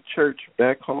at our church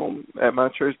back home, at my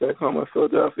church back home in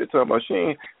Philadelphia, talking about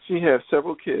she has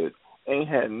several kids, ain't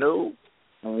had no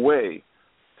way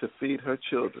to feed her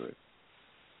children.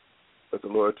 But the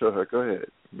Lord told her, go ahead,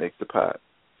 make the pot.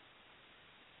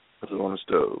 Put it on the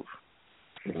stove.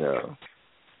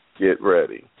 Get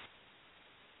ready.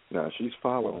 Now, she's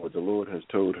following what the Lord has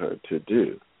told her to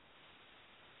do.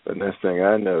 The next thing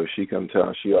I know, she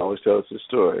always tells the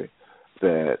story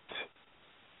that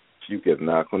she get a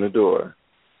knock on the door,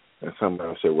 and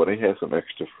somebody said, well, they had some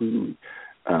extra food,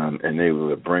 and they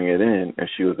would bring it in, and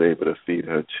she was able to feed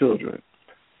her children.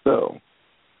 So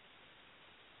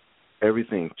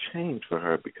everything changed for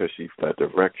her because she got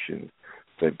direction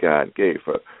that God gave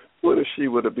her. What if she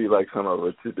would be like some of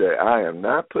us today? I am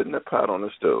not putting a pot on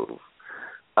the stove.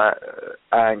 I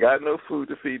ain't got no food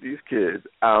to feed these kids.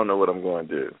 I don't know what I'm going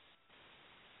to do.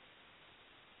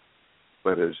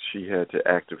 But as she had to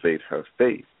activate her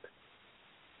faith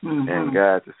and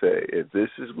God to say, if this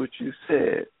is what you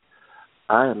said,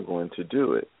 I am going to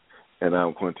do it. And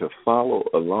I'm going to follow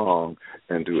along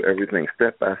and do everything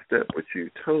step by step what you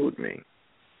told me.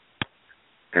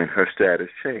 And her status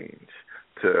changed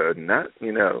to not,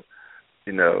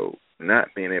 not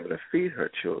being able to feed her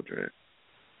children,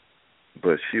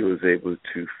 but she was able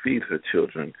to feed her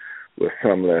children with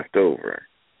some left over.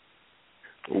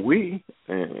 We,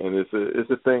 and it's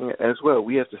a thing as well,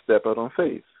 we have to step out on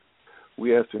faith.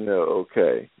 We have to know,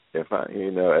 okay, if as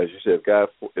you said, if God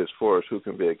is for us, who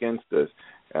can be against us?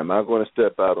 Am I going to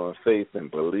step out on faith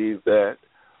and believe that,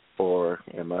 or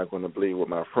am I going to believe what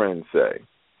my friends say?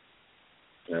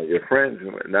 Now, your friends,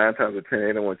 9 times out of 10,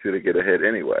 they don't want you to get ahead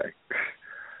anyway.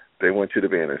 They want you to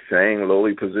be in the same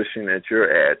lowly position that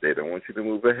you're at. They don't want you to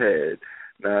move ahead.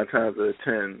 9 times out of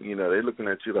 10, they're looking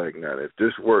at you like, now, if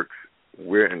this works,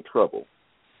 we're in trouble.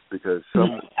 Because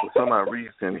for some odd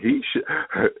reason, he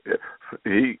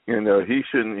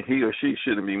or she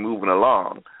shouldn't be moving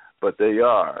along, but they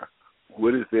are.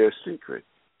 What is their secret?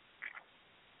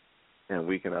 And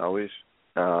we can always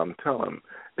tell them,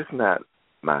 it's not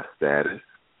my status.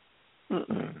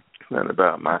 It's not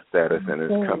about my status in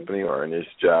this company or in this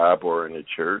job or in the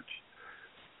church.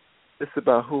 It's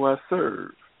about who I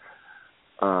serve.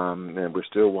 And we're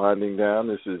still winding down.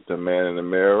 This is The Man in the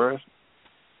Mirror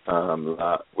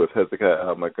with Hezekiah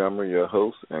L. Montgomery, your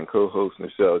host, and co-host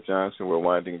Nichelle Johnson. We're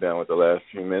winding down with the last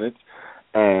few minutes.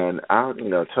 And I'll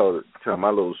tell my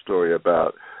little story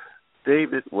about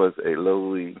David was a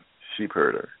lowly sheep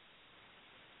herder.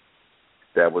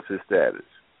 That was his status,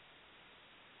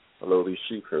 a lowly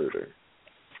sheep herder.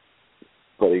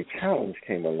 But a challenge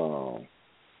came along,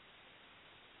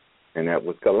 and that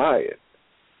was Goliath.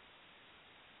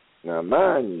 Now,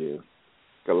 mind you,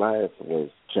 Goliath was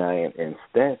giant in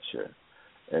stature,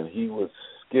 and he was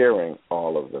scaring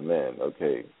all of the men.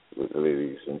 Okay,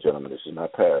 ladies and gentlemen, this is my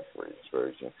paraphrase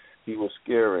version. He was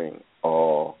scaring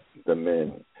all the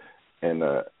men in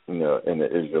the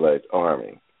Israelite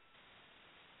army.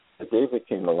 But David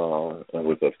came along and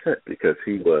was upset because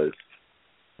he was,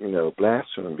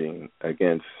 blaspheming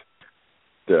against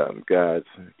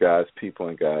God's people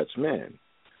and God's men.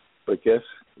 But guess,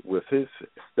 with his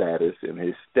status and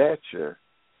his stature,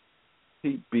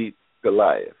 he beat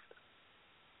Goliath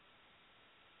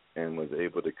and was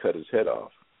able to cut his head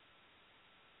off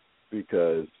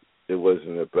because it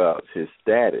wasn't about his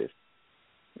status.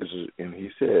 And he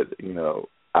said,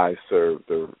 I serve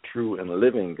the true and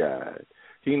living God.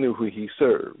 He knew who he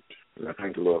served. And I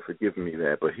thank the Lord for giving me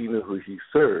that, but he knew who he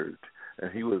served, and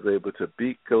he was able to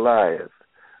beat Goliath,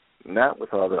 not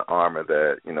with all the armor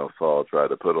that, Saul tried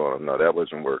to put on him. No, that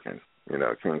wasn't working.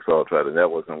 King Saul that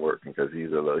wasn't working because he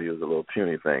was a little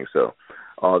puny thing. So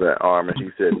all that armor, he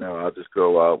said, no, I'll just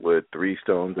go out with 3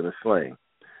 stones and a sling.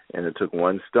 And it took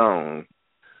 1 stone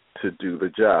to do the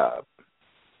job.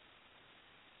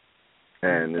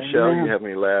 And Nichelle, you have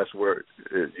any last words?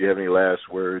 Do you have any last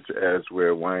words as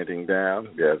we're winding down?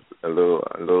 You have a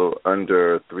little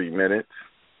under 3 minutes.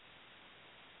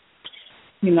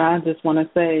 I just want to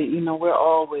say, we're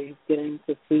always getting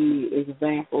to see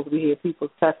examples. We hear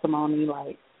people's testimony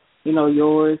like,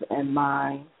 yours and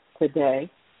mine today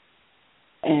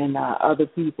and other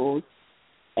people's.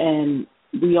 And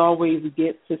we always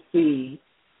get to see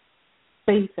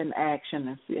faith in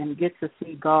action and get to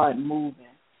see God moving.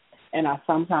 And I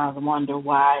sometimes wonder,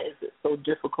 why is it so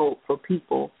difficult for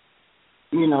people,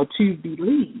 to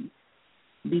believe?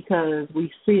 Because we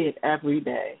see it every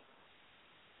day.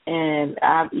 And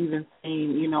I've even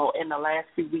seen, in the last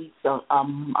few weeks, a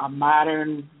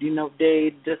modern,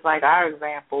 day, just like our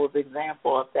example of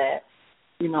that,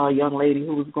 a young lady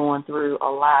who was going through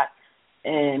a lot.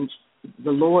 And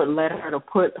the Lord led her to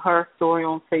put her story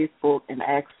on Facebook and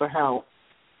ask for help.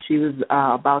 She was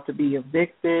about to be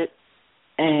evicted.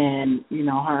 And,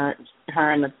 her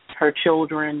and her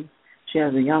children, she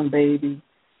has a young baby,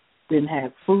 didn't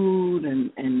have food,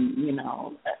 and it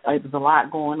was a lot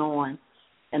going on.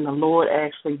 And the Lord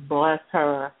actually blessed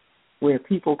her where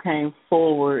people came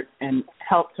forward and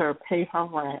helped her pay her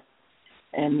rent.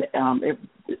 And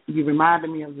you reminded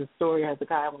me of the story,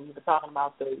 Hezekiah, when you were talking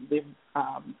about the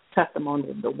testimony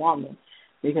of the woman,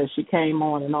 because she came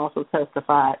on and also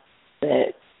testified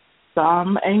that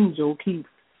some angel keeps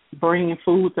bringing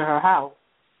food to her house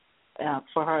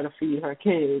for her to feed her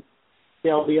kids.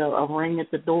 There'll be a ring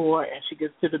at the door, and she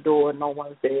gets to the door, and no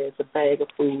one's there. It's a bag of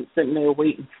food sitting there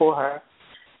waiting for her,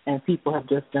 and people have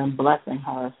just been blessing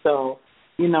her. So,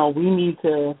 we need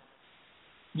to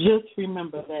just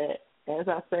remember that, as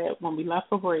I said, when we left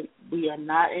for break, we are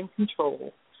not in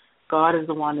control. God is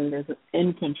the one that is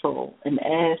in control, and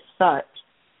as such,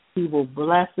 he will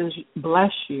bless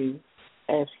you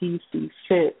as he sees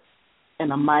fit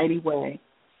in a mighty way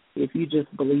if you just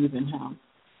believe in him.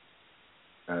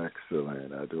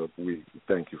 Excellent. We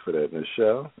thank you for that,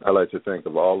 Nichelle. I'd like to thank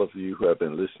all of you who have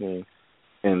been listening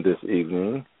in this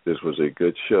evening. This was a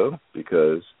good show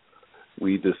because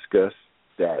we discussed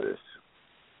status.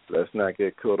 Let's not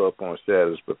get caught up on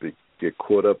status, but get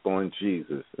caught up on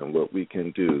Jesus and what we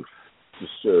can do to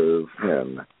serve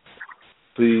him.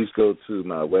 Please go to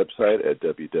my website at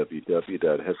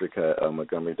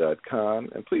www.hezekiahlmontgomery.com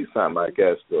and please sign my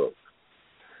gas book.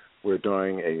 We're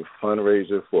doing a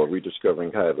fundraiser for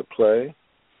Rediscovering How to Play.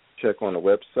 Check on the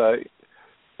website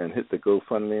and hit the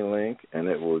GoFundMe link, and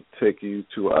it will take you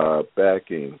to our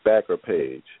backer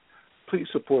page. please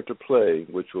support the play,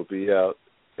 which will be out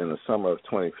in the summer of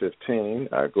 2015.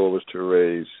 Our goal is to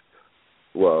raise,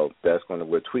 we're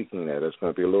tweaking that. It's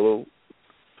going to be a little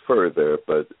further,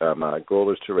 but my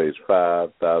goal is to raise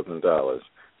 $5,000.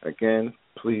 Again,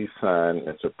 please sign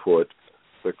and support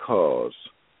the cause.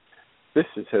 This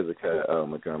is Hezekiah L.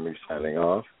 Montgomery signing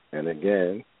off, and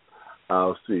again,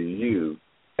 I'll see you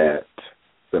at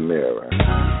the mirror.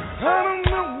 I don't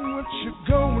know what you're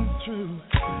going through,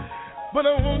 but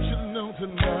I want you to know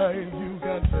tonight you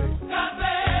got faith.